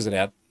anyone figures it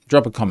out,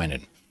 drop a comment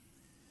in.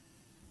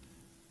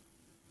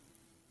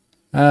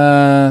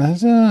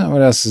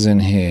 What else is in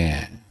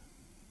here?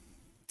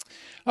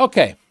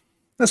 Okay,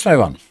 let's move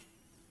on.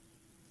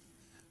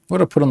 What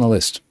did I put on the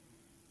list?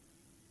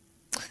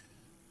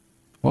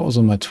 What was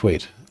on my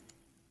tweet?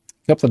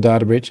 A couple of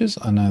data breaches,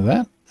 I know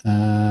that.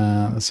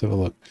 Let's have a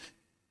look.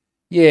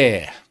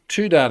 Yeah,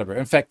 2 data breaches.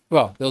 In fact,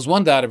 well, there was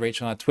 1 data breach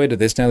when I tweeted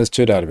this. Now there's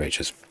 2 data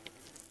breaches.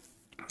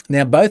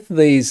 Now, both of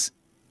these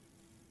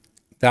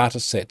data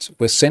sets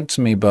were sent to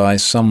me by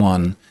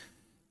someone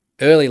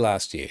early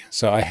last year.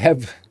 So I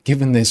have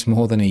given this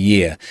more than a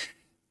year.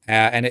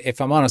 And if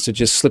I'm honest, it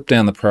just slipped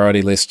down the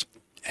priority list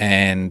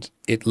and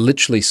it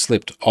literally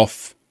slipped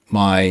off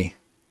my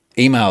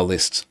email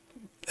list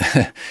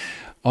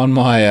on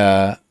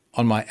my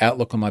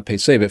Outlook on my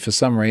PC. But for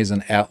some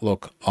reason,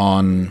 Outlook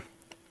on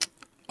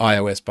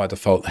iOS by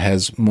default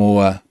has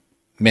more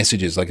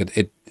messages. Like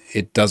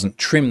it doesn't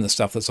trim the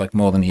stuff that's like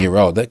more than a year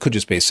old. That could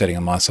just be a setting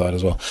on my side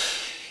as well.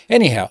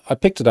 Anyhow, I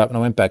picked it up and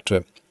I went back to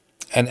it.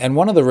 And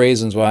one of the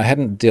reasons why I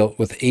hadn't dealt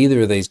with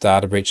either of these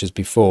data breaches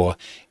before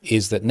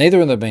is that neither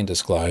of them have been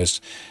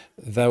disclosed.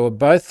 They were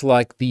both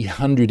like the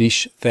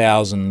 100-ish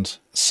thousand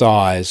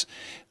size.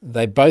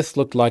 They both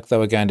looked like they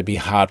were going to be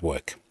hard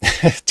work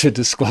to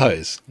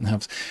disclose.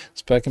 I've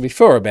spoken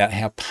before about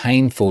how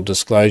painful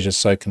disclosure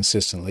so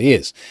consistently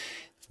is.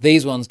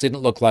 These ones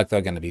didn't look like they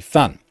were going to be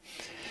fun.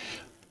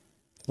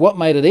 What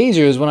made it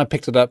easier is when I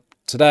picked it up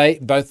today,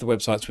 both the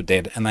websites were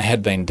dead, and they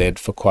had been dead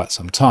for quite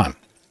some time.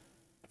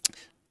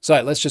 So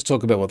let's just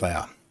talk about what they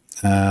are.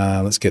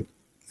 Let's get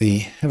the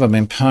Have I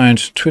Been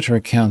Pwned Twitter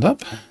account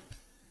up.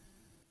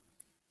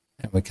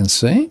 And we can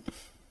see.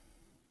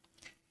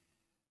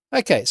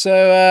 Okay,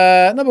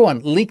 so number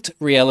 1, Leaked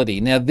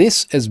Reality. Now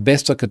this, as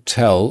best I could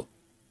tell,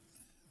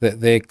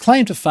 their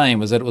claim to fame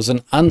was that it was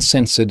an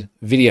uncensored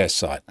video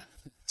site.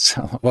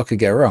 So what could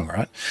go wrong,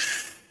 right?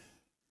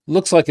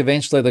 Looks like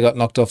eventually they got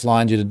knocked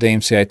offline due to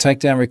DMCA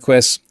takedown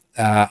requests.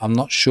 I'm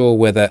not sure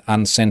whether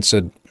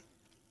uncensored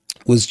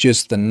was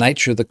just the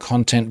nature of the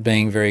content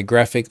being very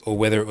graphic, or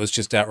whether it was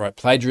just outright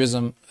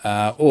plagiarism,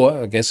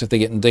 or I guess if they're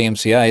getting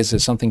DMCAs,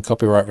 there's something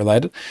copyright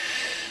related.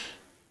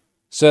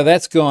 So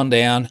that's gone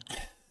down.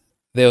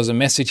 There was a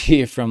message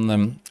here from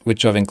them,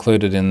 which I've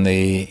included in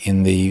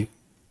the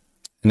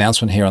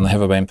announcement here on the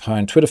Have I Been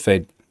Pwned Twitter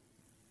feed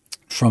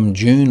from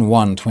June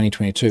 1,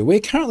 2022. We're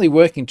currently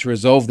working to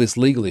resolve this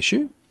legal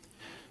issue.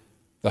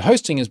 The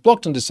hosting is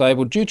blocked and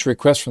disabled due to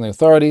requests from the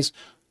authorities.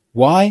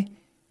 Why?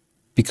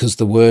 Because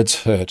the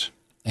words hurt.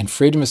 And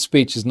freedom of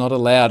speech is not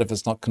allowed if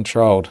it's not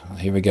controlled. Oh,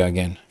 here we go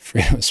again.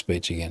 Freedom of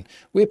speech again.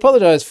 We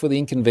apologise for the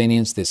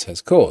inconvenience this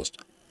has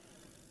caused.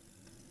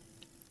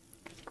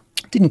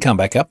 Didn't come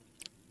back up.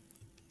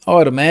 I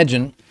would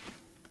imagine,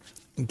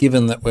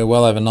 given that we're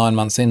well over 9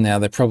 months in now,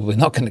 they're probably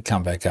not going to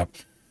come back up.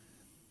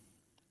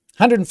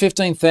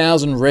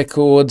 115,000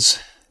 records.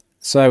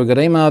 So we've got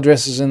email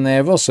addresses in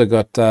there. We've also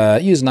got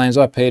usernames,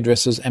 IP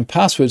addresses, and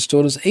passwords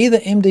stored as either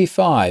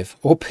MD5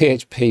 or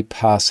PHP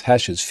pass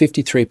hashes.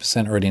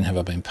 53% already in Have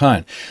I Been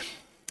Pwned.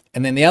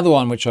 And then the other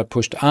one, which I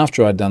pushed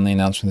after I'd done the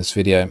announcement of this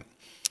video,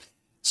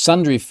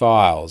 Sundry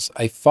Files,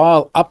 a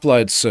file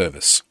upload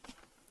service,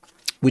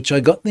 which I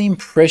got the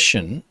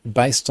impression,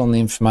 based on the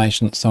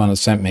information that someone had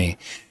sent me,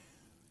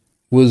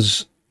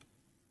 was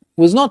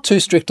not too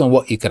strict on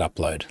what you could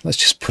upload. Let's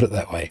just put it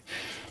that way.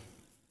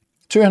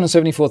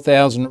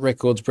 274,000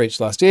 records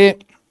breached last year.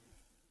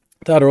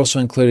 Data also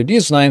included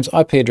usernames,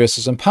 IP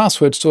addresses, and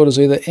passwords stored as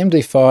either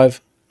MD5.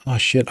 Oh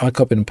shit, I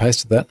copied and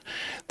pasted that.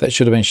 That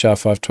should have been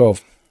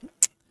SHA-512.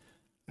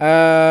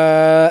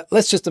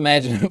 Let's just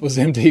imagine it was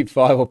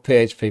MD5 or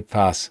PHP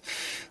pass.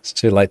 It's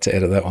too late to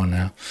edit that one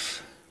now.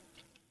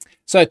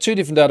 So 2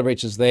 different data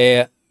breaches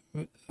there.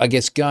 I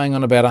guess going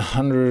on about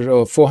 100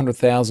 or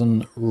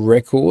 400,000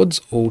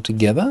 records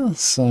altogether.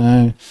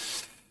 So,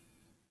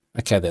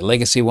 okay, they're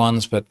legacy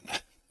ones, but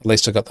at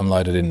least I got them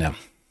loaded in now.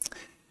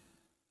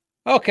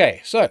 Okay,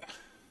 so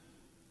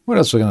what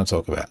else are we going to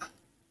talk about?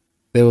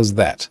 There was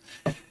that.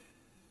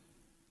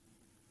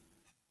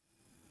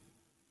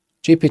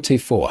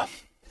 GPT-4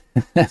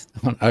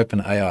 on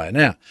OpenAI.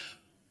 Now,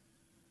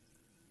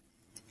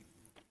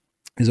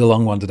 it's a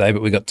long one today,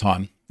 but we got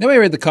time. Let me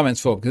read the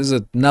comments for, because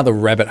this is another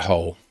rabbit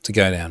hole to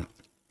go down.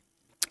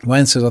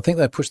 Wayne says, I think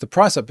they pushed the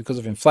price up because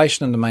of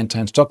inflation and to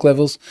maintain stock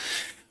levels.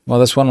 Well,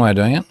 that's one way of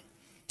doing it.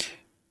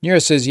 Neuro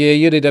says, yeah,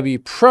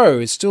 UDW Pro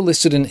is still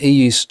listed in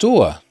EU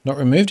Store. Not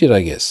removed yet,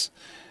 I guess.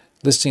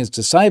 Listing is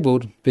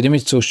disabled, but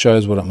image still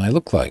shows what it may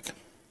look like.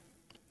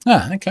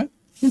 Ah, okay.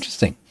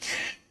 Interesting.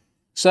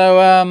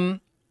 So,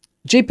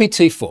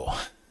 GPT-4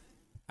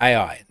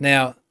 AI.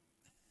 Now,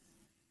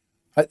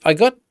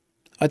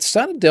 I'd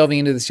started delving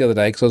into this the other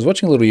day because I was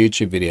watching a little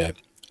YouTube video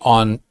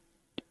on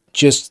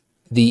just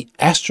the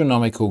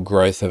astronomical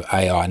growth of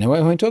AI. Now,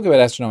 when we talk about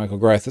astronomical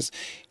growth, it's,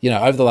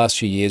 over the last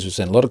few years, we've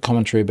seen a lot of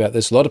commentary about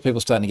this. A lot of people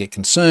starting to get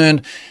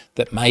concerned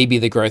that maybe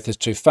the growth is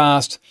too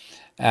fast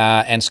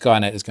and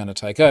Skynet is going to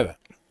take over.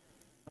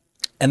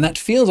 And that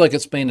feels like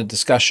it's been a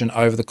discussion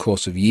over the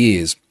course of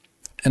years.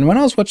 And when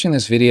I was watching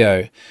this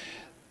video,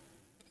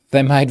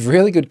 they made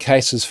really good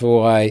cases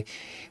for why,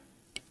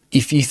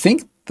 if you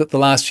think that the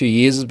last few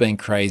years has been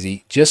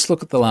crazy, just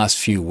look at the last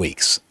few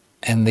weeks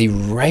and the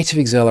rate of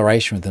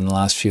acceleration within the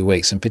last few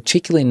weeks, and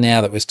particularly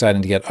now that we're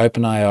starting to get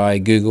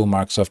OpenAI, Google,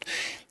 Microsoft,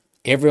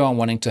 everyone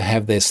wanting to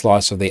have their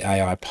slice of the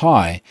AI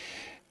pie,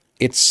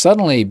 it's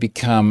suddenly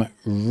become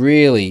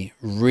really,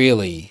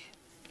 really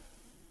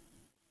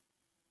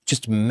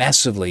just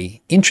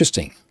massively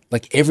interesting.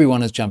 Like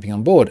everyone is jumping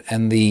on board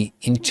and the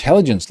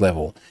intelligence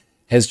level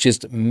has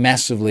just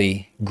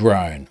massively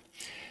grown.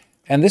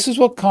 And this is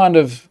what kind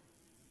of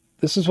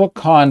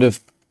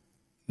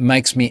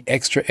makes me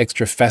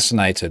extra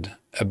fascinated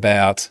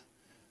about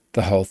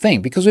the whole thing,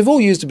 because we've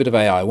all used a bit of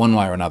AI one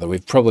way or another.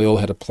 We've probably all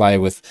had to play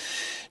with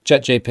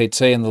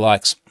ChatGPT and the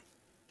likes.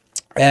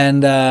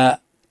 And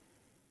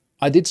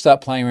I did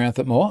start playing around with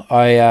it more.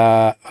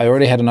 I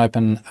already had an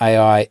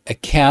OpenAI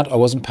account. I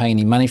wasn't paying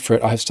any money for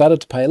it. I have started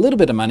to pay a little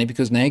bit of money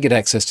because now you get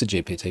access to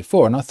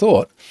GPT-4. And I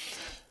thought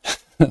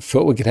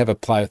we could have a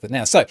play with it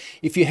now. So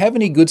if you have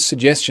any good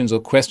suggestions or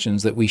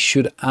questions that we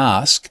should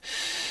ask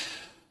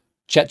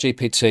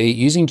ChatGPT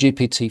using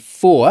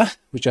GPT-4,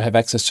 which I have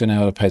access to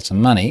now to pay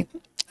some money,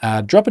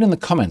 drop it in the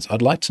comments.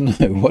 I'd like to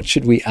know what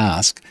should we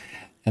ask,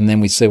 and then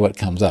we see what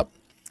comes up.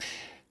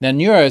 Now,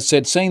 Neuro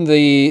said, seeing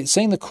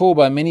the call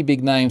by many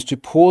big names to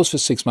pause for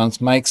 6 months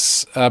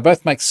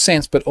both makes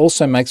sense, but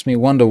also makes me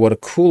wonder what a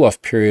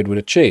cool-off period would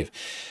achieve.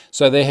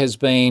 So there has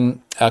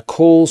been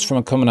calls from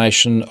a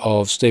combination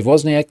of Steve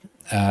Wozniak,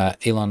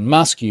 Elon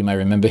Musk, you may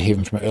remember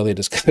him from earlier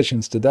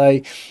discussions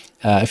today,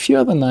 a few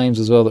other names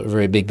as well that were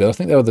very big, but I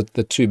think they were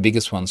the two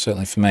biggest ones,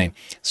 certainly for me,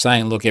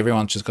 saying, look,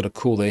 everyone's just got to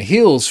cool their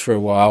heels for a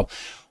while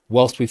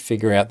whilst we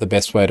figure out the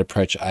best way to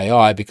approach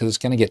AI, because it's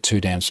going to get too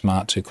damn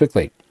smart too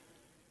quickly.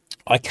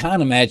 I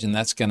can't imagine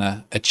that's going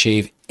to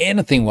achieve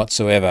anything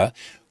whatsoever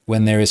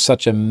when there is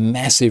such a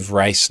massive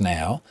race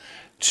now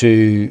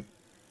to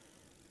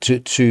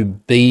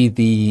be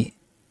the,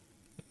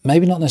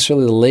 maybe not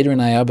necessarily the leader in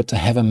AI, but to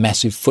have a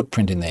massive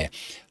footprint in there.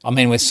 I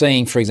mean, we're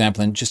seeing, for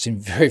example, in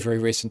very, very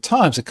recent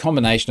times, a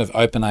combination of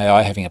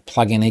OpenAI having a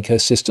plugin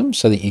ecosystem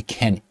so that you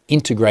can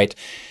integrate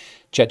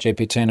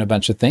ChatGPT and a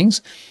bunch of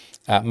things.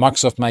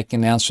 Microsoft making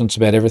announcements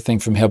about everything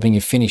from helping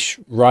you finish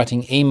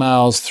writing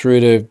emails through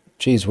to,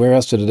 geez, where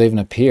else did it even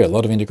appear? A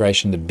lot of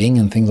integration to Bing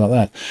and things like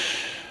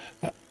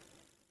that.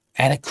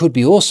 And it could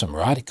be awesome,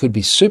 right? It could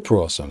be super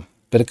awesome,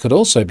 but it could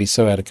also be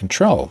so out of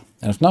control.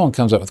 And if no one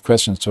comes up with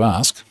questions to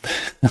ask,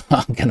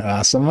 I'm going to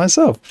ask them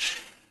myself.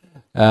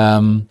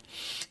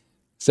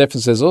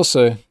 Stefan says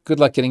also, good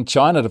luck getting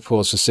China to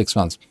pause for 6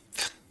 months.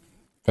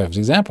 Perfect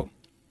example.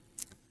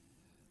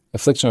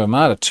 Affliction of a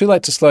martyr. Too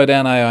late to slow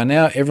down AI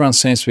now. Everyone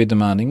seems to be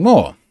demanding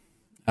more.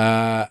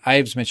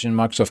 Abe's mentioned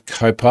Microsoft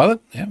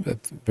Copilot. Yeah,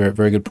 very,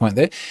 very good point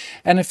there.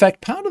 And in fact,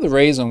 part of the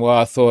reason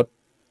why I thought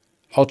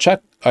I'll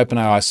chuck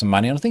OpenAI some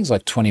money on things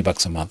like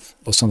 $20 a month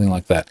or something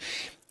like that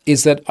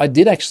is that I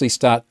did actually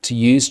start to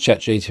use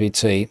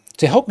ChatGPT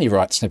to help me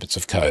write snippets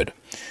of code.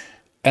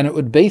 And it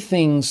would be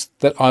things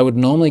that I would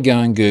normally go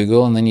and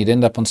Google, and then you'd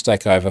end up on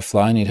Stack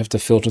Overflow and you'd have to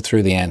filter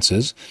through the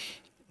answers.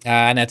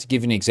 Now, to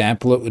give you an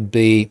example, it would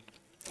be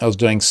I was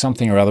doing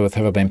something or other with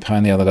Have I Been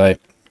Pwned the other day,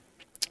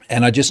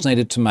 and I just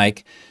needed to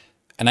make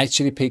an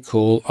HTTP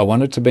call. I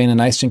wanted it to be in an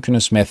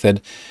asynchronous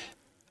method.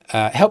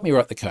 Help me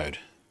write the code.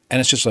 And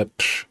it's just like,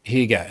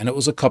 here you go. And it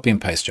was a copy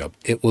and paste job.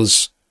 It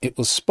was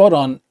spot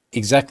on,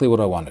 exactly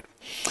what I wanted.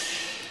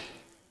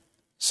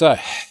 So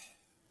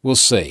we'll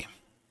see.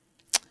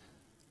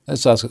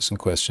 Let's ask it some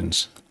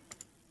questions.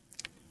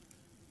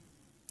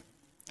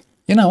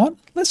 You know what?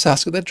 Let's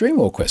ask it that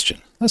Dreamwall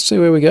question. Let's see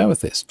where we go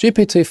with this.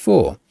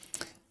 GPT-4.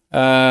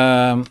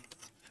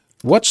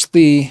 What's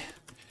the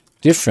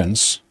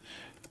difference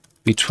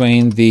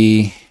between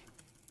the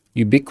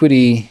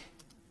Ubiquiti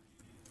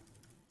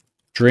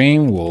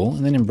Dreamwall,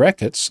 and then in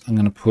brackets, I'm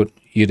going to put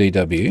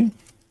UDW,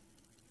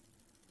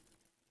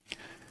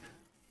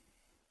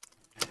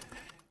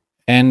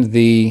 and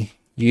the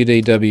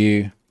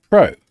UDW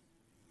Pro?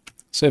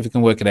 See if we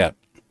can work it out.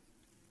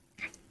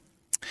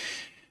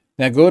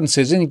 Now, Gordon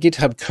says, in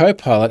GitHub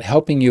Copilot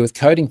helping you with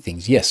coding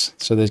things? Yes,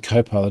 so there's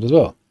Copilot as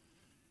well.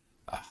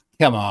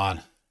 Come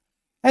on.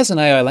 As an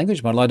AI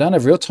language model, I don't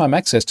have real-time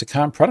access to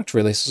current product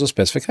releases or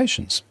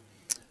specifications.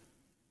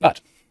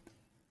 But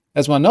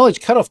as of my knowledge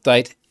cutoff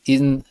date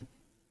in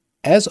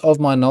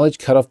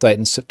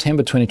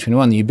September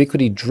 2021, the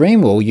Ubiquiti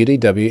Dreamwall,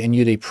 UDW, and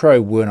UD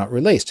Pro were not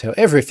released.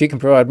 However, if you can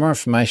provide more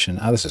information,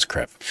 this is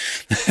crap.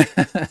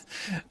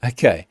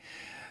 Okay.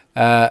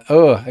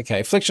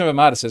 Okay. Affliction of a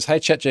Martyr says, hey,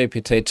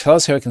 ChatGPT, tell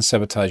us how it can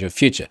sabotage your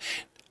future.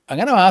 I'm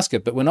going to ask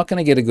it, but we're not going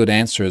to get a good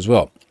answer as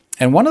well.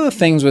 And one of the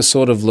things we're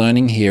sort of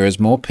learning here is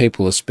more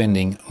people are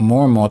spending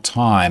more and more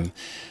time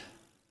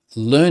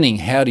learning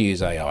how to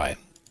use AI,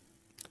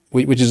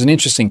 which is an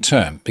interesting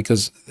term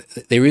because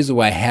there is a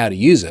way how to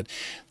use it.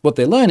 What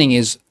they're learning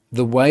is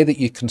the way that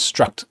you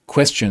construct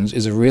questions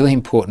is a really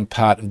important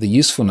part of the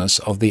usefulness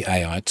of the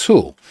AI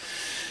tool.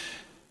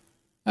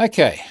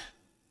 Okay,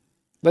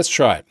 let's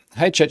try it.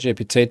 Hey,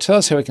 ChatGPT, tell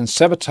us how we can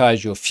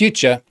sabotage your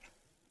future.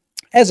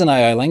 As an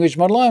AI language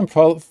model, I am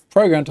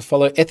programmed to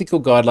follow ethical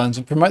guidelines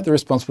and promote the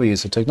responsible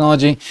use of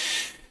technology.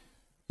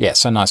 Yeah,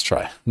 so nice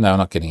try. No, I'm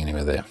not getting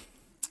anywhere there.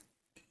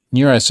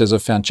 Neuro says,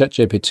 I've found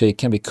ChatGPT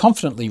can be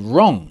confidently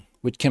wrong,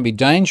 which can be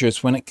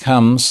dangerous when it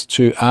comes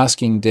to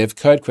asking dev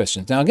code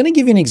questions. Now, I'm going to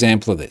give you an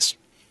example of this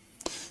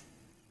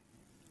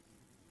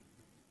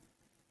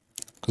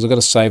because I've got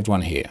a saved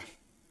one here.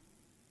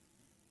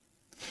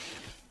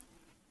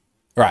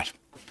 Right.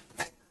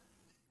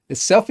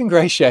 It's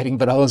self-ingratiating,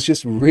 but I was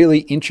just really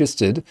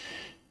interested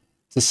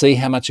to see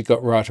how much it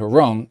got right or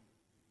wrong,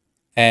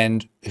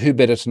 and who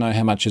better to know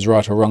how much is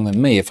right or wrong than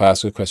me if I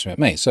ask a question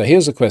about me. So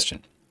here's the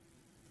question.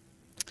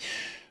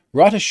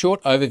 Write a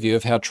short overview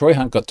of how Troy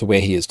Hunt got to where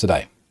he is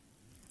today.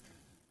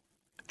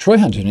 Troy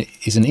Hunt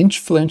is an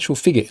influential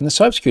figure in the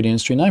cybersecurity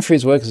industry, known for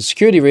his work as a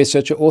security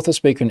researcher, author,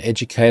 speaker, and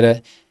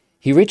educator.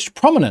 He reached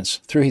prominence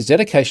through his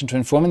dedication to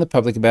informing the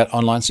public about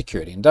online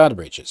security and data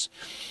breaches.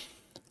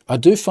 I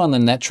do find the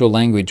natural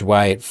language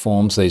way it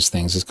forms these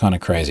things is kind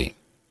of crazy.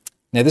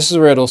 Now, this is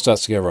where it all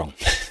starts to go wrong.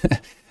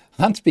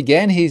 Hunt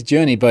began his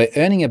journey by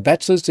earning a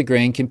bachelor's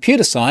degree in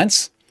computer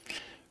science.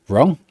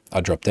 Wrong.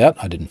 I dropped out.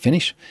 I didn't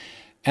finish.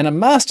 And a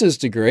master's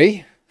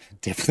degree.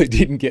 Definitely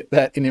didn't get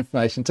that in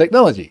information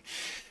technology.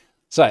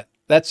 So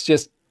that's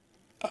just,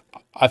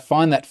 I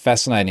find that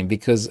fascinating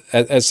because,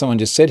 as someone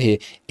just said here,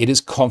 it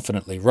is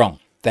confidently wrong.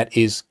 That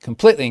is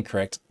completely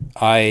incorrect.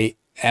 I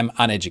am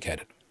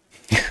uneducated.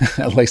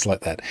 At least like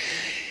that.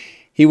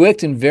 He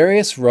worked in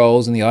various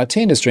roles in the IT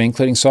industry,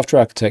 including software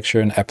architecture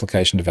and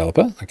application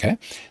developer. Okay.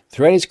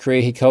 Throughout his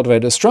career, he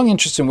cultivated a strong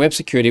interest in web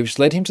security, which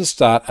led him to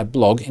start a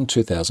blog in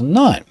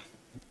 2009.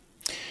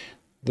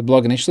 The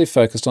blog initially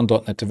focused on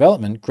 .NET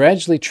development,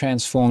 gradually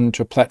transformed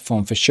into a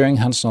platform for sharing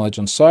Hunt's knowledge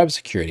on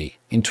cybersecurity.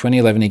 In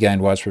 2011, he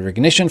gained widespread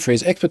recognition for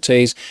his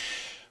expertise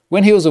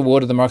when he was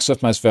awarded the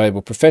Microsoft Most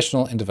Valuable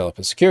Professional in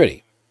Developer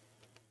Security.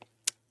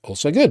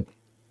 Also good.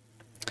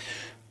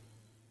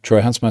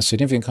 Troy Hunt's most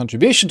significant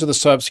contribution to the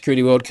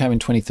cybersecurity world came in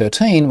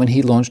 2013 when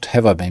he launched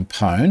Have I Been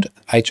Pwned,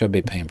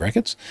 HIBP in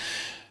brackets,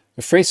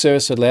 a free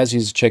service that allows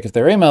users to check if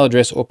their email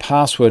address or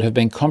password have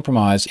been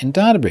compromised in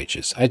data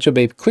breaches.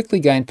 HIBP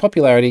quickly gained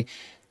popularity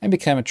and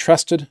became a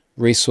trusted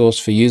resource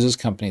for users,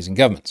 companies, and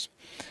governments.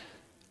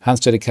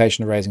 Hunt's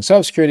dedication to raising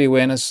cybersecurity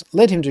awareness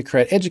led him to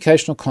create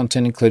educational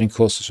content, including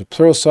courses for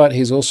Pluralsight.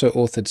 He's also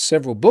authored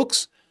several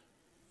books.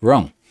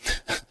 Wrong.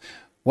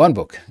 One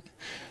book.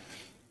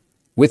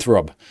 With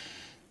Rob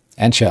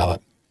and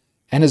Charlotte,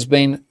 and has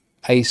been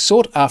a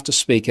sought-after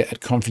speaker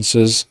at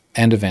conferences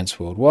and events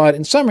worldwide.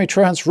 In summary,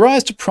 Troy Hunt's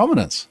rise to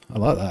prominence, I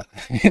like that,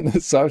 in the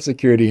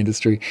cybersecurity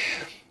industry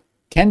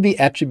can be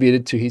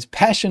attributed to his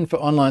passion for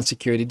online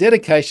security,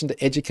 dedication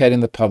to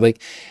educating the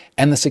public,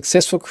 and the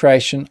successful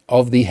creation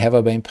of the Have I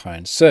Been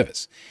Pwned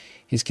service.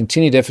 His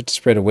continued effort to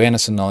spread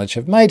awareness and knowledge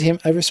have made him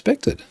a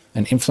respected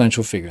and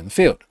influential figure in the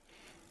field.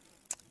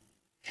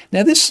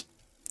 Now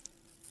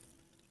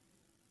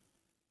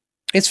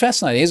it's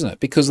fascinating, isn't it?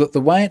 Because the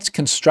way it's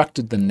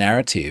constructed, the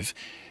narrative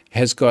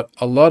has got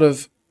a lot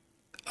of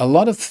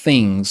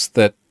things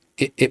that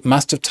it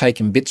must have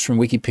taken bits from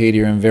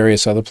Wikipedia and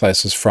various other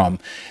places from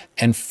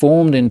and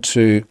formed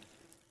into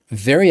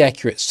very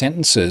accurate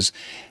sentences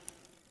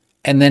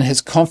and then has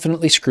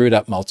confidently screwed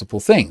up multiple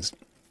things.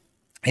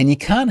 And you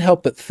can't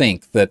help but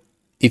think that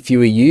if you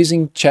were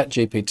using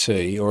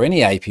ChatGPT or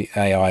any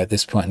AI at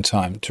this point in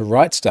time to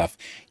write stuff,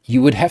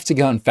 you would have to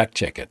go and fact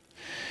check it.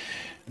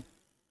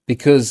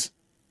 Because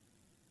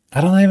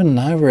I don't even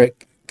know where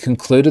it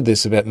concluded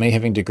this about me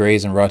having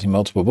degrees and writing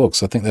multiple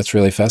books. I think that's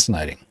really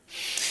fascinating.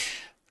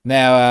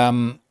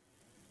 Now,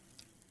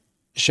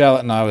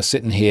 Charlotte and I were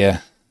sitting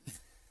here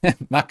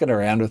mucking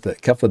around with it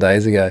a couple of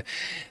days ago,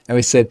 and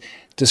we said,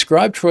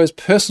 describe Troy's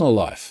personal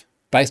life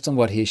based on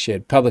what he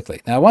shared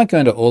publicly. Now, I won't go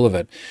into all of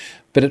it,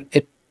 but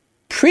it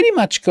pretty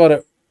much got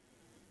it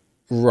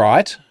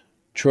right.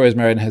 Troy is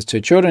married and has 2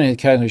 children. He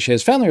occasionally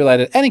shares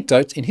family-related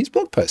anecdotes in his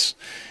blog posts.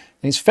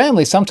 And his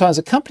family sometimes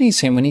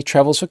accompanies him when he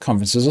travels for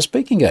conferences or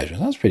speaking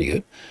engagements. That's pretty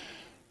good.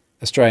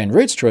 Australian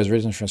roots. Troy is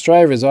originally from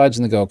Australia, resides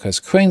in the Gold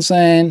Coast,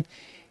 Queensland.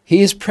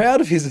 He is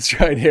proud of his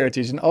Australian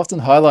heritage and often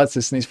highlights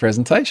this in his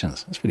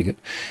presentations. That's pretty good.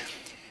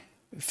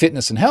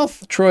 Fitness and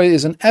health. Troy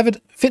is an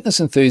avid fitness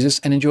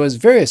enthusiast and enjoys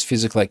various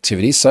physical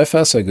activities, so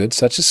far so good,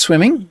 such as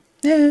swimming,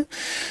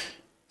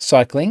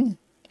 cycling,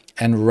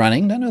 and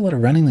running. Don't know a lot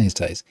of running these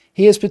days.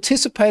 He has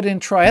participated in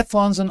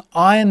triathlons and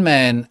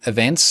Ironman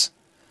events.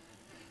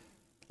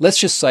 Let's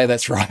just say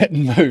that's right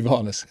and move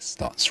on. It's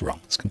not. It's wrong.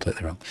 It's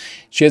completely wrong.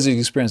 Shares his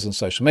experience on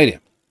social media.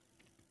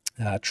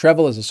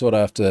 Travel as a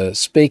sought-after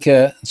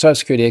speaker and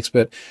cybersecurity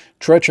expert.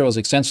 Troy travels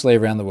extensively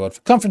around the world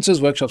for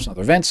conferences, workshops, and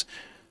other events.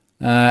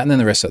 And then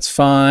the rest, that's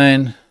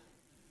fine.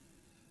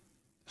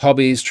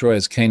 Hobbies. Troy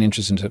has keen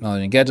interest in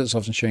technology and gadgets,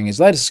 often sharing his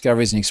latest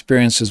discoveries and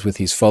experiences with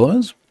his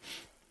followers.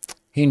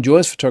 He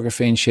enjoys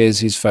photography and shares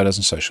his photos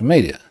on social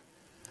media.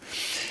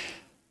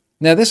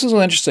 Now, this is all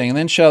interesting. And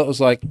then Charlotte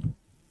was like,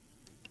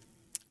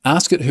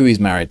 ask it who he's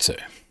married to.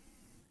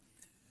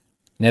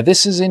 Now,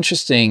 this is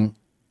interesting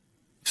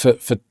for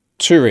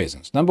 2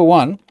 reasons. Number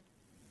one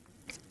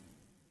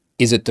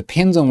is it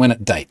depends on when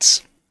it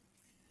dates.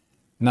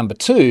 Number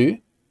 2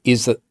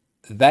 is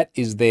that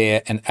is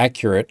there and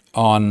accurate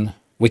on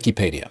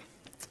Wikipedia.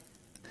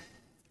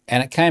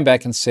 And it came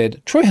back and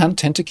said, Troy Hunt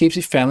tends to keep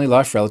his family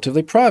life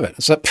relatively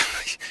private. So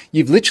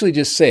you've literally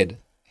just said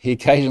he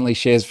occasionally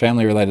shares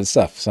family-related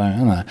stuff. So, I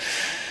don't know.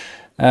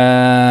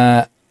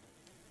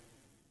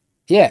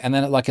 Yeah, and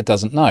then it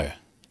doesn't know.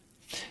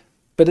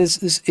 But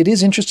it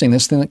is interesting,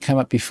 this thing that came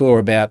up before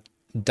about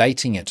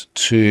dating it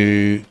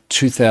to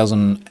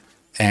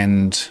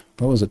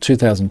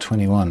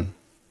 2021.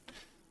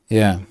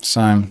 Yeah,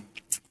 so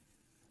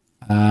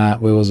where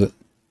was it?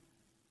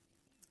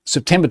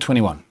 September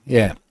 21,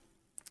 yeah.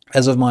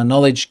 As of my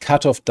knowledge,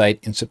 cut-off date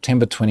in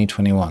September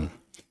 2021.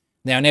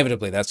 Now,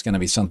 inevitably, that's going to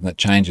be something that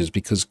changes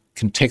because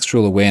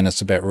contextual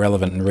awareness about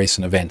relevant and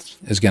recent events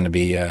is going to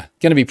be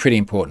pretty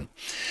important.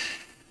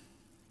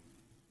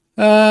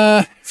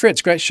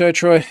 Fritz, great show,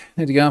 Troy.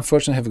 Need to go,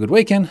 unfortunately, have a good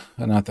weekend.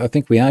 And I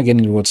think we are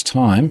getting towards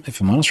time. If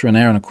I'm honest, we're an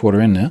hour and a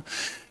quarter in now.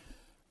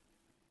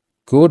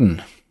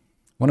 Gordon,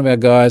 one of our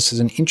guys,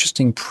 has an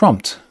interesting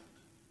prompt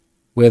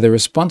where the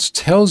response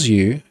tells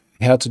you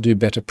how to do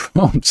better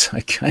prompts.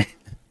 Okay.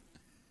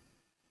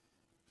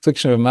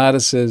 Affliction of a Martyr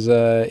says,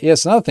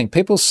 yes, another thing,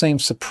 people seem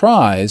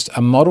surprised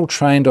a model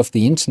trained off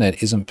the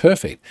internet isn't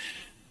perfect.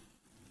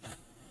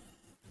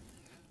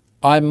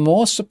 I'm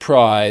more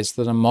surprised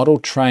that a model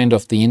trained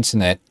off the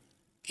internet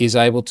is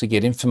able to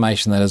get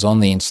information that is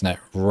on the internet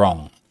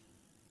wrong.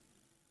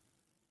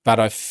 But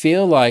I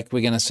feel like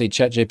we're going to see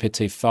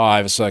ChatGPT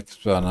 5. It's like,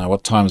 I don't know,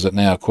 what time is it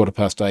now?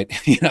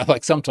 8:15,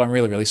 like sometime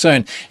really, really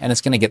soon. And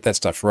it's going to get that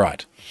stuff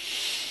right.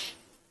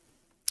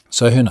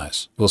 So who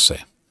knows? We'll see.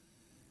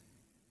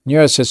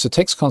 Neuro says the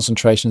text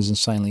concentration is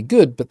insanely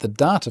good, but the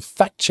data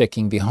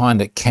fact-checking behind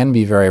it can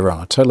be very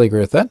wrong. I totally agree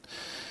with that.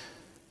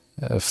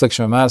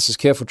 Affliction of Martyr says,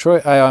 careful,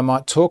 Troy. AI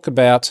might talk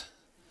about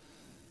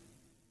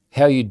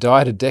how you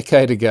died a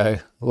decade ago,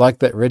 like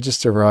that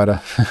register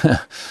writer.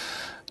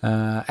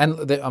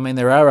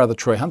 There are other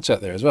Troy Hunts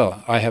out there as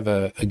well. I have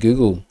a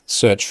Google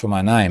search for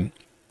my name,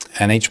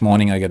 and each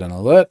morning I get an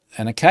alert,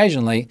 and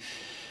occasionally,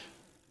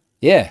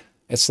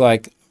 it's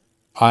like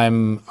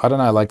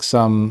like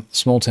some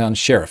small town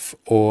sheriff,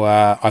 or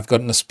I've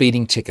gotten a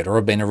speeding ticket, or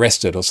I've been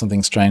arrested, or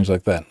something strange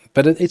like that.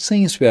 But it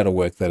seems to be able to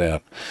work that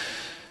out.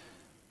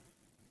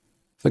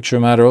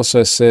 Flickshramata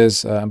also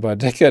says, by a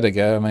decade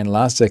ago,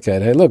 last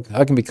decade, hey, look,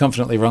 I can be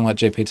confidently wrong like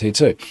GPT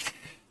too.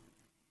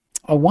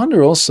 I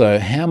wonder also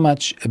how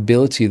much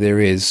ability there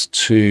is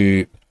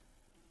to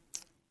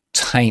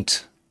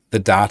taint the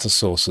data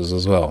sources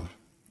as well.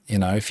 You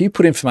know, if you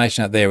put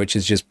information out there which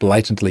is just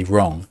blatantly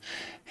wrong,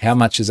 how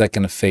much is that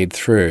going to feed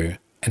through,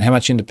 and how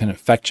much independent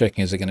fact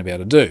checking is it going to be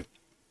able to do?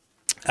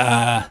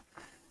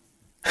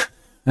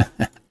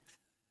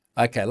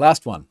 Okay,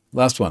 last one,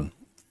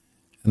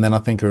 and then I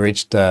think we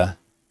reached the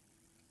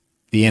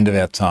end of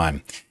our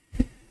time.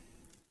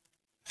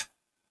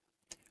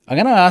 I'm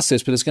going to ask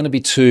this, but it's going to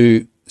be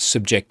too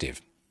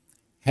subjective.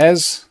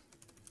 Has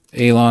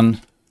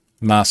Elon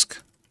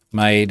Musk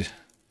made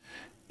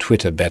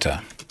Twitter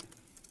better?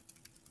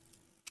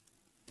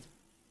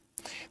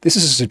 This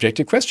is a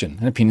subjective question,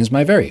 and opinions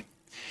may vary.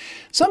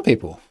 Some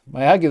people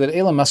may argue that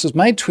Elon Musk has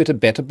made Twitter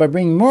better by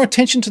bringing more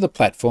attention to the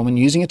platform and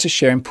using it to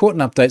share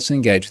important updates and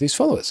engage with his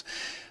followers.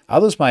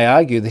 Others may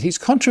argue that his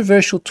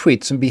controversial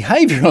tweets and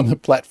behaviour on the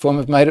platform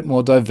have made it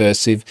more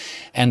diversive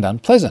and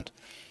unpleasant.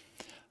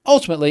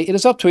 Ultimately, it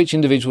is up to each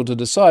individual to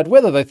decide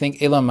whether they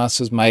think Elon Musk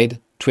has made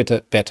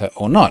Twitter better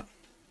or not.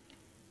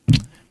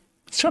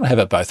 It's trying to have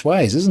it both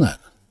ways, isn't it?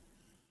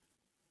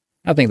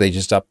 I think they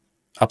just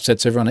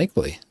upsets everyone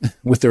equally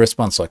with the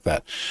response like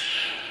that.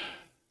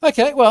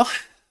 Okay, well,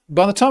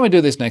 by the time we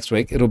do this next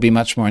week, it'll be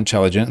much more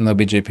intelligent, and there'll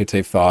be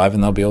GPT-5,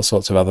 and there'll be all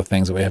sorts of other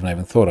things that we haven't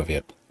even thought of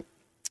yet.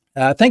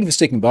 Thank you for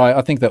sticking by.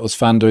 I think that was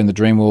fun doing the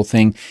Dreamwall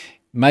thing.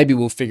 Maybe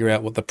we'll figure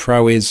out what the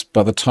pro is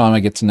by the time I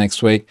get to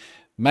next week.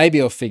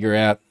 Maybe I'll figure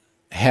out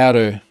how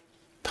to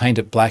paint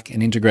it black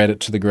and integrate it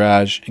to the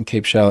garage and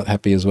keep Charlotte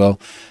happy as well.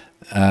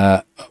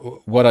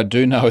 What I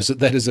do know is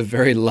that is a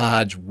very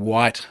large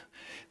white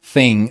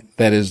thing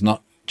that is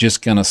not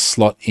just going to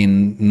slot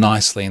in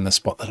nicely in the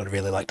spot that I'd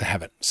really like to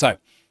have it. So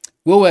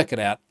we'll work it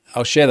out.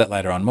 I'll share that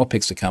later on. More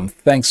pics to come.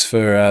 Thanks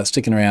for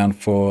sticking around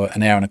for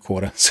an hour and a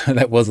quarter. So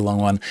that was a long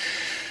one.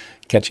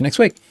 Catch you next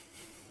week.